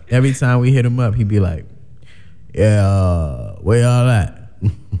up, he'd be like, "Yeah, where y'all at?"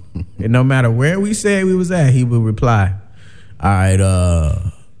 And no matter where we said we was at, he would reply, "All right,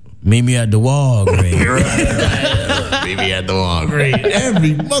 Meet me at the Walgreens. Right. Meet me at the Walgreens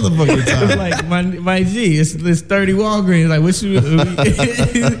every motherfucking time. It's like my G, it's 30 Walgreens. Like what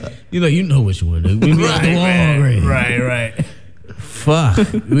you know what you want to do. Meet me at the Walgreens. Right. Fuck.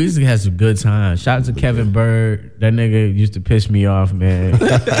 We used to have some good times. Shout out to Kevin Bird. That nigga used to piss me off, man.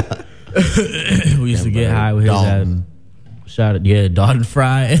 We used to get high with his ass. Shout out, Dalton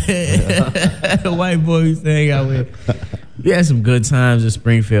Fry. The white boy we used to hang out with. We had some good times at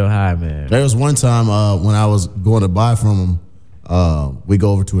Springfield High, man. There was one time when I was going to buy from him, we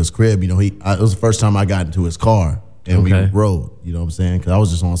go over to his crib. You know, it was the first time I got into his car. And we rode, you know what I'm saying? Because I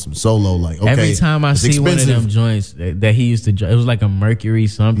was just on some solo, like, okay. Every time I see one of them joints that he used to drive, it was like a Mercury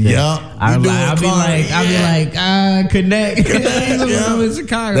something. Yeah. I'd be like, connect. In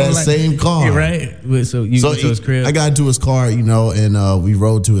Chicago. That same car. Yeah, right? So you go to his crib? I got into his car, you know, and we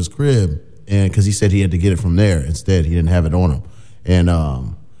rode to his crib. And because he said he had to get it from there instead. He didn't have it on him.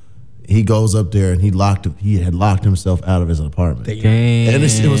 And he goes up there and he had locked himself out of his apartment. Damn. And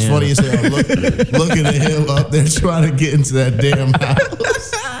it was funny as hell. Looking at him up there trying to get into that damn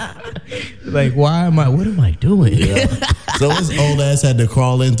house. Like, what am I doing? Yeah. So his old ass had to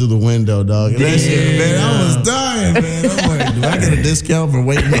crawl in through the window, dog. And that shit, man, I was dying, man. I'm like, do I get a discount for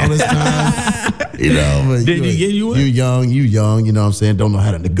waiting all this time? You know, but did he get you one? You young, you know what I'm saying? Don't know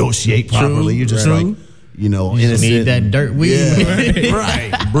how to negotiate properly. You're just like, you know, you just need that dirt weed. Yeah.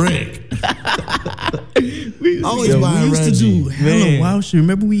 Right. Brick. We used to do hella wild shit.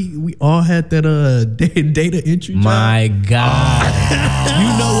 Remember we all had that data entry job? My God.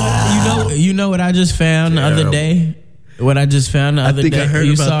 You know what I just found the other day? What I just found the other day? I heard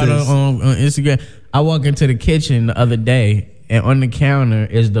you about saw this. it on Instagram. I walk into the kitchen the other day, and on the counter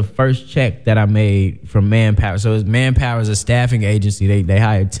is the first check that I made from Manpower. So Manpower is a staffing agency. They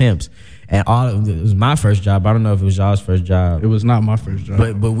hire temps. And it was my first job. I don't know if it was y'all's first job. It was not my first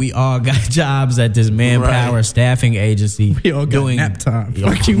job. But we all got jobs at this Manpower staffing agency. We all got doing nap time.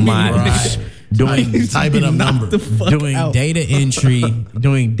 Fuck you, doing typing up numbers, doing data entry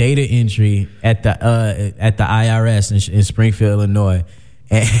at the IRS in Springfield, Illinois.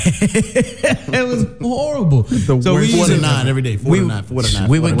 And it was horrible. So we 4 to 9 every day. 4 to 9.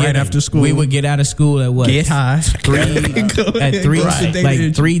 We would get after school. We would get out of school at what? Get high.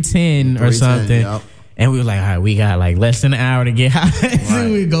 3:10 or something. Yep. And we were like, all right, we got like less than an hour to get high.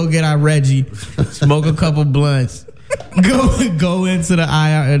 So we go get our Reggie, smoke a couple blunts, go into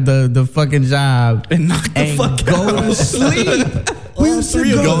the fucking job and knock the fuck go out. To sleep. We used to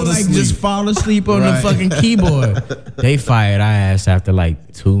go like just fall asleep on the fucking keyboard. They fired our ass after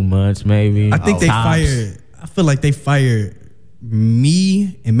like 2 months, maybe. I think they fired. I feel like they fired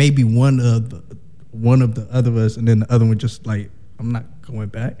me and maybe one of the other of us, and then the other one just like, I'm not going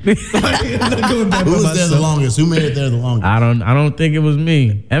back. Who was there the longest? Who made it there the longest? I don't think it was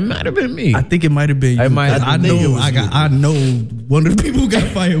me. It might have been me. I think it might have been you. I know one of the people who got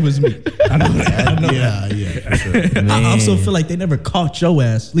fired was me. I know. Yeah, for sure. I also feel like they never caught your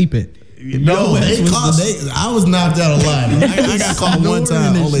ass sleeping. No, I was knocked out a lot. I got caught one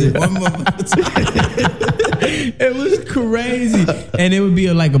time. Only one month. It was crazy, and it would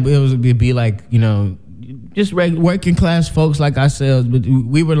be like you know, just working class folks like ourselves. But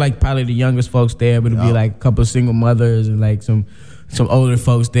we were like probably the youngest folks there. But it'd be like a couple of single mothers and like some older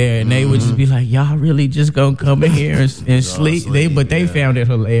folks there, and they would just be like, "Y'all really just gonna come in here and sleep?" They found it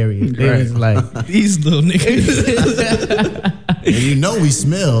hilarious. They was like, "These little niggas." And you know we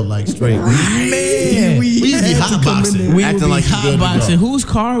smelled like straight weed. Man, we be hotboxing, acting like hotboxing. Whose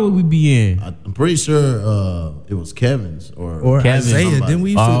car would we be in? I'm pretty sure it was Kevin's or Kevin. Isaiah. Then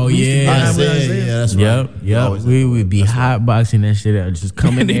we used to, Isaiah. Yeah, that's right. Yep. We would be hotboxing that shit out, just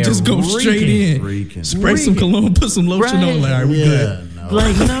come in there, just go straight in, spray some cologne, put some lotion on. Like, all right, we good. No.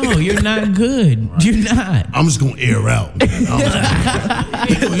 Like, no, you're not good. Right. You're not. I'm just gonna air out. Let me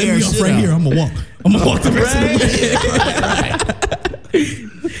off right here. I'm gonna walk the rest of the way.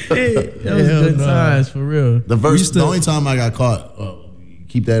 That was good times for real. The only time I got caught,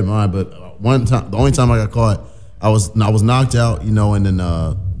 keep that in mind. But the only time I got caught, I was knocked out, you know, and then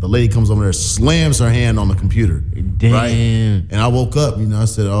the lady comes over there, slams her hand on the computer. Damn. Right? And I woke up, you know, I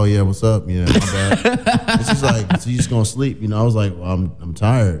said, "Oh yeah, what's up?" You know, my bad. And she's like, "So you just gonna sleep?" You know, I was like, "Well, I'm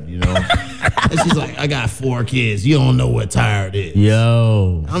tired," you know. And she's like, "I got 4 kids. You don't know what tired is."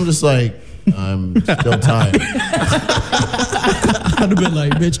 Yo. I'm just like, I'm still tired. I'd have been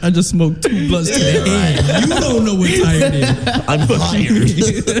like, "Bitch, I just smoked 2 blunts today. Right. You don't know what tired is." I'm tired.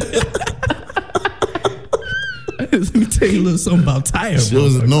 Let me tell you a little something about tired. It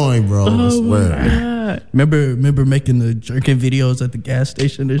was annoying, bro. I swear. Remember making the jerking videos at the gas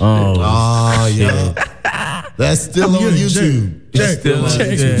station and shit? Oh yeah. That's still on YouTube. Check. Still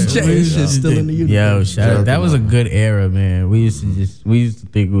in the YouTube. Yo, shout out. That was a good era, man. We used to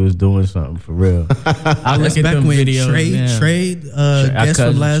think we was doing something for real. I look at them videos. Trey, guest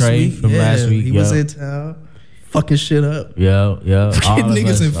from last week. He was in town. Fucking shit up. Yo. Get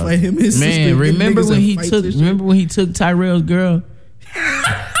niggas and fight him. His man, remember when he took Tyrell's girl?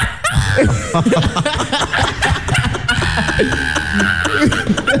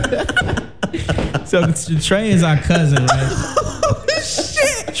 So Trey is our cousin, right? Oh,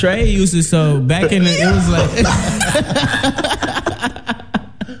 shit. Trey used to, so back in the, it was like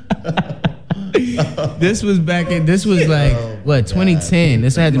this was like what, 2010.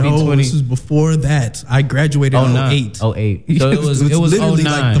 This had to be 20. This was before that. I graduated in 08. 08. So it was literally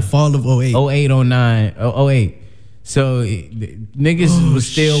 09. like the fall of 08. 08, 09, 08. So niggas was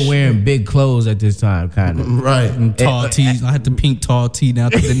still wearing big clothes at this time, kind of. Right. And tall tees. I had the pink tall tee down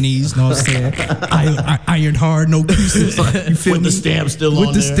to the knees. Know what I'm saying? I ironed hard, no creases. You feel With me? the stamp still With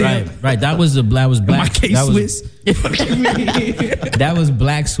on the there. stamp. Right. That was black. My K-Swiss. That was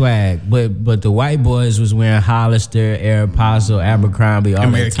black swag, but the white boys was wearing Hollister, Aeropostale, Abercrombie, all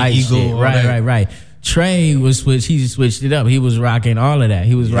American that tight Eagle, shit. all Right, that. right. Trey was he switched it up. He was rocking all of that.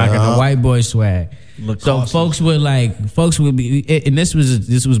 He was rocking the white boy swag. So folks would be, and this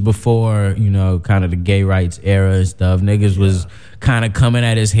was before, you know, kind of the gay rights era and stuff. Niggas was kind of coming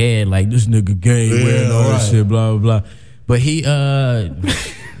at his head like, this nigga gay, wearing all this shit, blah blah blah. But he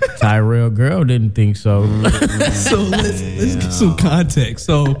Tyrell girl didn't think so. So let's get some context.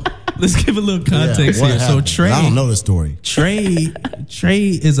 So let's give a little context here. So Trey, I don't know the story. Trey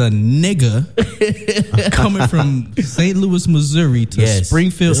is a nigga coming from St. Louis, Missouri to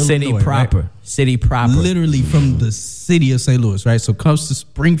Springfield, the city Illinois. proper. Right? City proper. Literally from the city of St. Louis, right? So comes to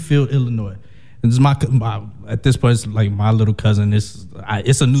Springfield, Illinois. And this is my at this point, it's like my little cousin. It's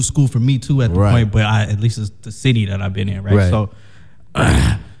a new school for me too at the point, but at least it's the city that I've been in, right? So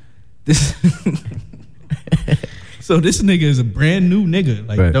this. So this nigga is a brand new nigga.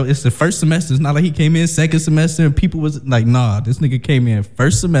 Like, it's the first semester. It's not like he came in second semester and people was like, nah, this nigga came in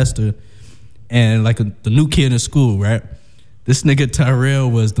first semester and like the new kid in school, right? This nigga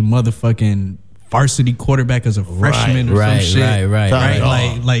Tyrell was the motherfucking varsity quarterback as a freshman or some shit. Right.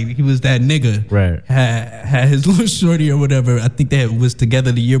 Like he was that nigga. Right. Had his little shorty or whatever. I think they was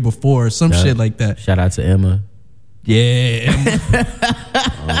together the year before or some shit like that. Shout out to Emma. Yeah,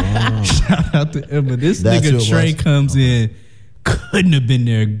 Emma. Shout out to Emma. This nigga Trey comes in, couldn't have been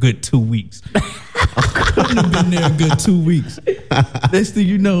there a good 2 weeks. Couldn't have been there a good 2 weeks. Next thing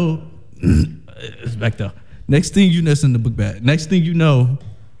you know, it's back there. Next thing you know, it's in the book bag. Next thing you know,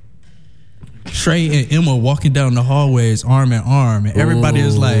 Trey and Emma walking down the hallways arm in arm, and everybody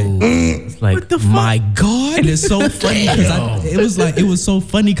is like, it's like, what the fuck? My God. And it's so funny because it was so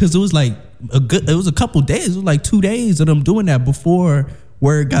funny because it was like it was a couple days. It was like 2 days of them doing that before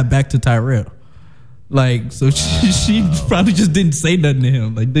word got back to Tyrell. Like, so she probably just didn't say nothing to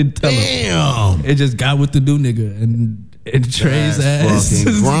him. Like, didn't tell him. It just got with the new nigga. And Trey's ass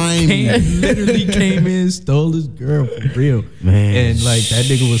literally came in, stole his girl for real. Man. And like that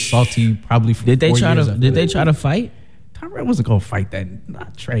nigga was salty probably for 4 years. Did they try to fight? Tyrell wasn't gonna fight that.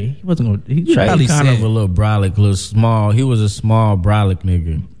 Not Trey. He wasn't gonna. He Trey probably kind of a little brolic, little small. He was a small brolic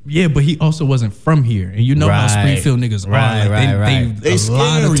nigga. Yeah, but he also wasn't from here, and you know how Springfield niggas are. Like they a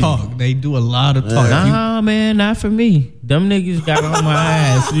lot of talk. They do a lot of talk. Nah, man, not for me. Them niggas got on my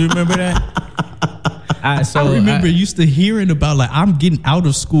ass. You remember that? I remember used to hearing about like I'm getting out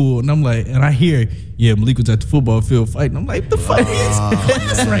of school, and I'm like, and I hear, yeah, Malik was at the football field fighting. I'm like, the fuck is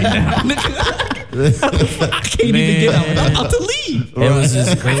this right now, nigga? I can't even get out. I'm about to leave.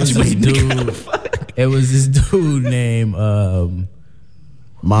 It was this dude named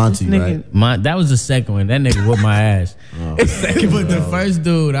Monty, right? That was the second one. That nigga whooped my ass. But the first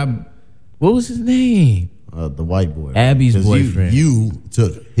dude, what was his name? The white boy. Abby's boyfriend. You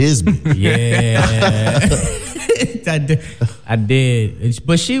took his bitch. Yeah. I did.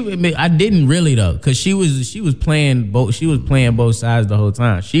 But I didn't really though, because she was playing both sides the whole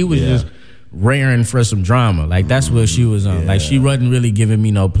time. She was just raring for some drama. Like that's what she was on. Like she wasn't really giving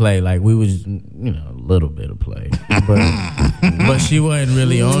me no play. Like we was, a little bit of play. But she wasn't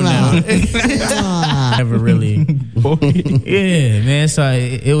really on that. Never really. Yeah, man. So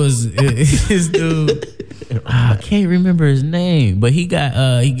it was this dude. I can't remember his name, but he got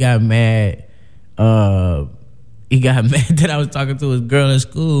mad. He got mad that I was talking to his girl at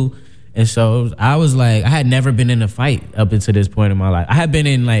school, and so I was like, I had never been in a fight up until this point in my life. I had been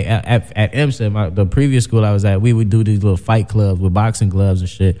in like at IMSA, the previous school I was at. We would do these little fight clubs with boxing gloves and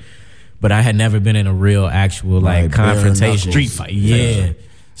shit, but I had never been in a real actual like confrontation, street fight. Yeah.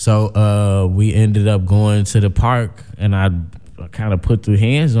 So we ended up going to the park, and I kind of put the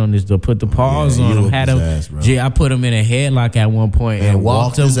hands on this, put the paws on him. Had him, I put him in a headlock at one point and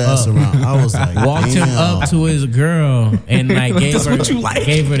walked him his ass up. around. I was like, walked him up to his girl and like gave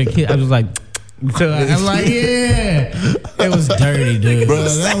her the kiss. I was like. So I'm like, yeah, it was dirty, dude. Bro,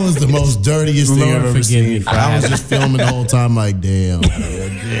 that was the most dirtiest thing I've ever seen. I was just filming the whole time, like, damn.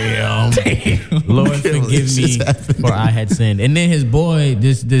 Lord forgive me for I had sinned. And then his boy, there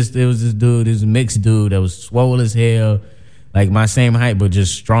was this dude, this mixed dude that was swole as hell, like my same height, but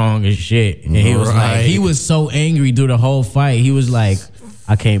just strong as shit. And he was like, he was so angry through the whole fight. He was like,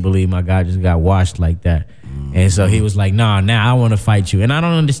 I can't believe my guy just got washed like that. And so he was like, nah, now I want to fight you. And I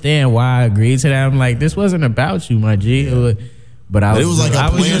don't understand why I agreed to that. I'm like, this wasn't about you, my G. Yeah. But it was like a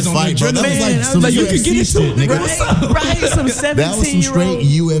planned fight, bro. That was like some UFC you could get shit, nigga. Right, some 17-year-old. That was some straight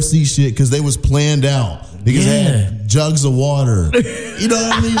UFC shit because they was planned out. Niggas had jugs of water. You know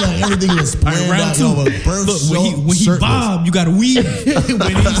what I mean? Like everything was planned out. Look, when he bob, you gotta weave.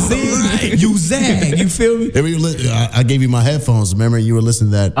 When he zig, you zag. You feel me? I gave you my headphones. Remember you were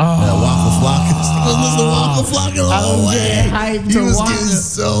listening to that Waka Flocka? He was getting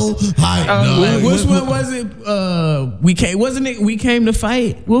so hyped. Which one was it? We came to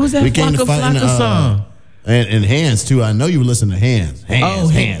fight. What was that Waka Flocka song? And Hands too. I know you were listening to Hands.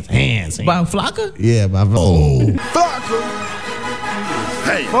 Hands. By Flocka? Yeah, by Flocka.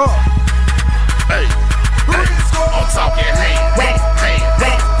 Hey. Hey. I'm talking hands.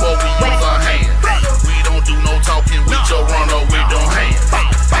 Boy, we use our hands. We don't do no talking. We just run up with them hands.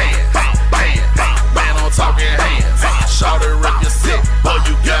 Man, I'm talking hands. Shout it, rip your sick, but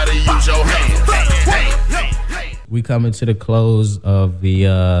you gotta use your hands. We coming to the close of the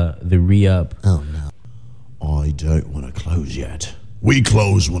re-up. Oh no. I don't want to close yet. We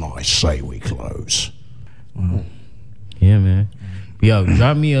close when I say we close. Yeah, man. Yo,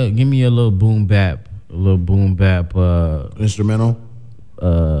 give me a little boom bap, instrumental,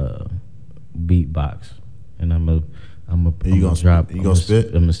 beatbox, and I'm gonna drop. You gonna spit?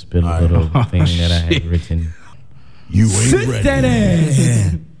 I'm gonna spit a little thing that I had written. You ain't ready. That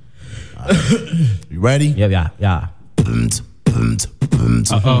ass. You ready? Yeah.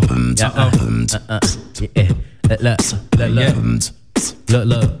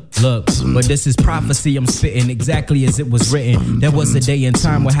 Look. But this is prophecy I'm spitting exactly as it was written. There was a day in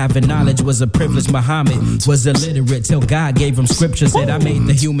time where having knowledge was a privilege. Muhammad was illiterate till God gave him scriptures. Said I made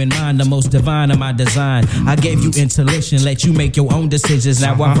the human mind the most divine of my design. I gave you intuition, let you make your own decisions.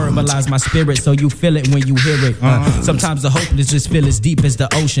 Now I verbalize my spirit so you feel it when you hear it. Sometimes the hopeless just feel as deep as the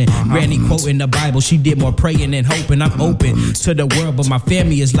ocean. Granny quoting the Bible, she did more praying than hoping. I'm open to the world, but my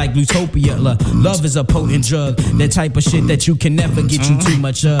family is like utopia. Love is a potent drug, that type of shit that you can never get you too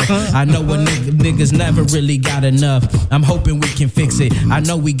much of. I know a niggas never really got enough. I'm hoping we can fix it. I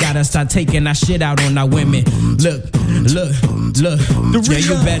know we gotta start taking our shit out on our women. Look. Yeah,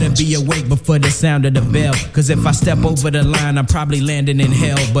 you better be awake before the sound of the bell. Cause if I step over the line, I'm probably landing in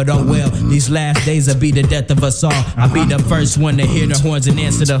hell. But oh well, these last days will be the death of us all. I'll be the first one to hear the horns and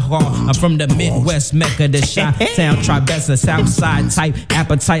answer the call. I'm from the Midwest Mecca, the Chi-Town, Tribessa, Southside type.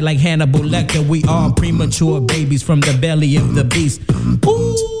 Appetite like Hannibal Lecter. We all premature babies from the belly of the beast.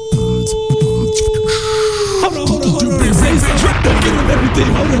 Ooh. Hold on. Say something. Don't give him everything.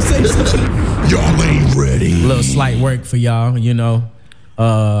 Hold on, say something. Y'all ain't ready. A little slight work for y'all, you know.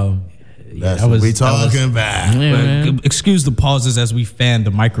 That's what we talking about. Yeah, excuse the pauses as we fan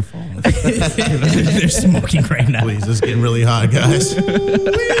the microphone. They're smoking right now. Please, it's getting really hot, guys.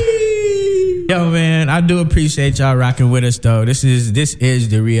 Yo, man, I do appreciate y'all rocking with us, though. This is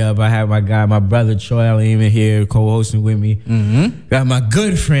the re-up. I have my guy, my brother Troy, even here co-hosting with me. Mm-hmm. Got my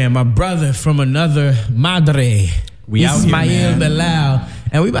good friend, my brother from another madre. We out here, man. Ismaeel, Bilal.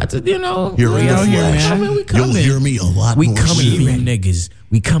 And we about to, you know, we out here, man. I mean, we coming. You'll hear me a lot we more. We coming for you niggas.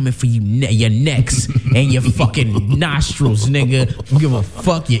 We coming for you, your necks and your fucking nostrils, nigga. We give a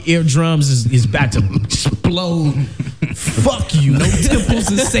fuck. Your eardrums is about to explode. Fuck you. No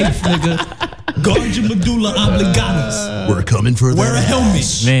temples is safe, nigga. Guard your medulla oblongatas. We're coming for that. Wear a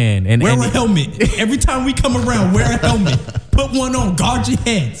helmet, man. Wear a helmet. Every time we come around, wear a helmet. Put one on. Guard your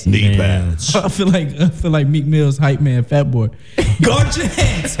heads. Knee pads. I feel like Meek Mill's hype man, Fat Boy. Guard your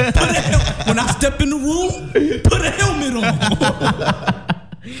heads. When I step in the room, put a helmet on.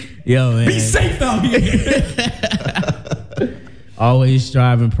 Yo, man. Be safe out here. Always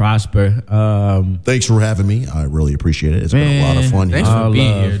strive and prosper. Thanks for having me. I really appreciate it. It's been a lot of fun. Thanks for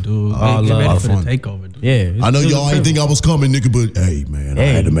being here, dude. Get ready for the takeover, dude. Yeah, I know y'all ain't think I was coming, nigga, but hey, man, I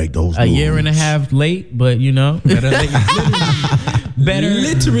had to make those moves. A year and a half late, but you know, better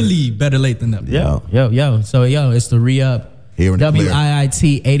late than never. Yo. So, it's the re-up. Here in the clear.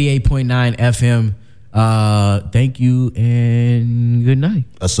 WIIT 88.9 FM. Thank you and good night.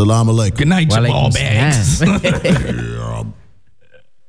 Assalamu alaikum. Good night, you Walaikum ball bags. salam.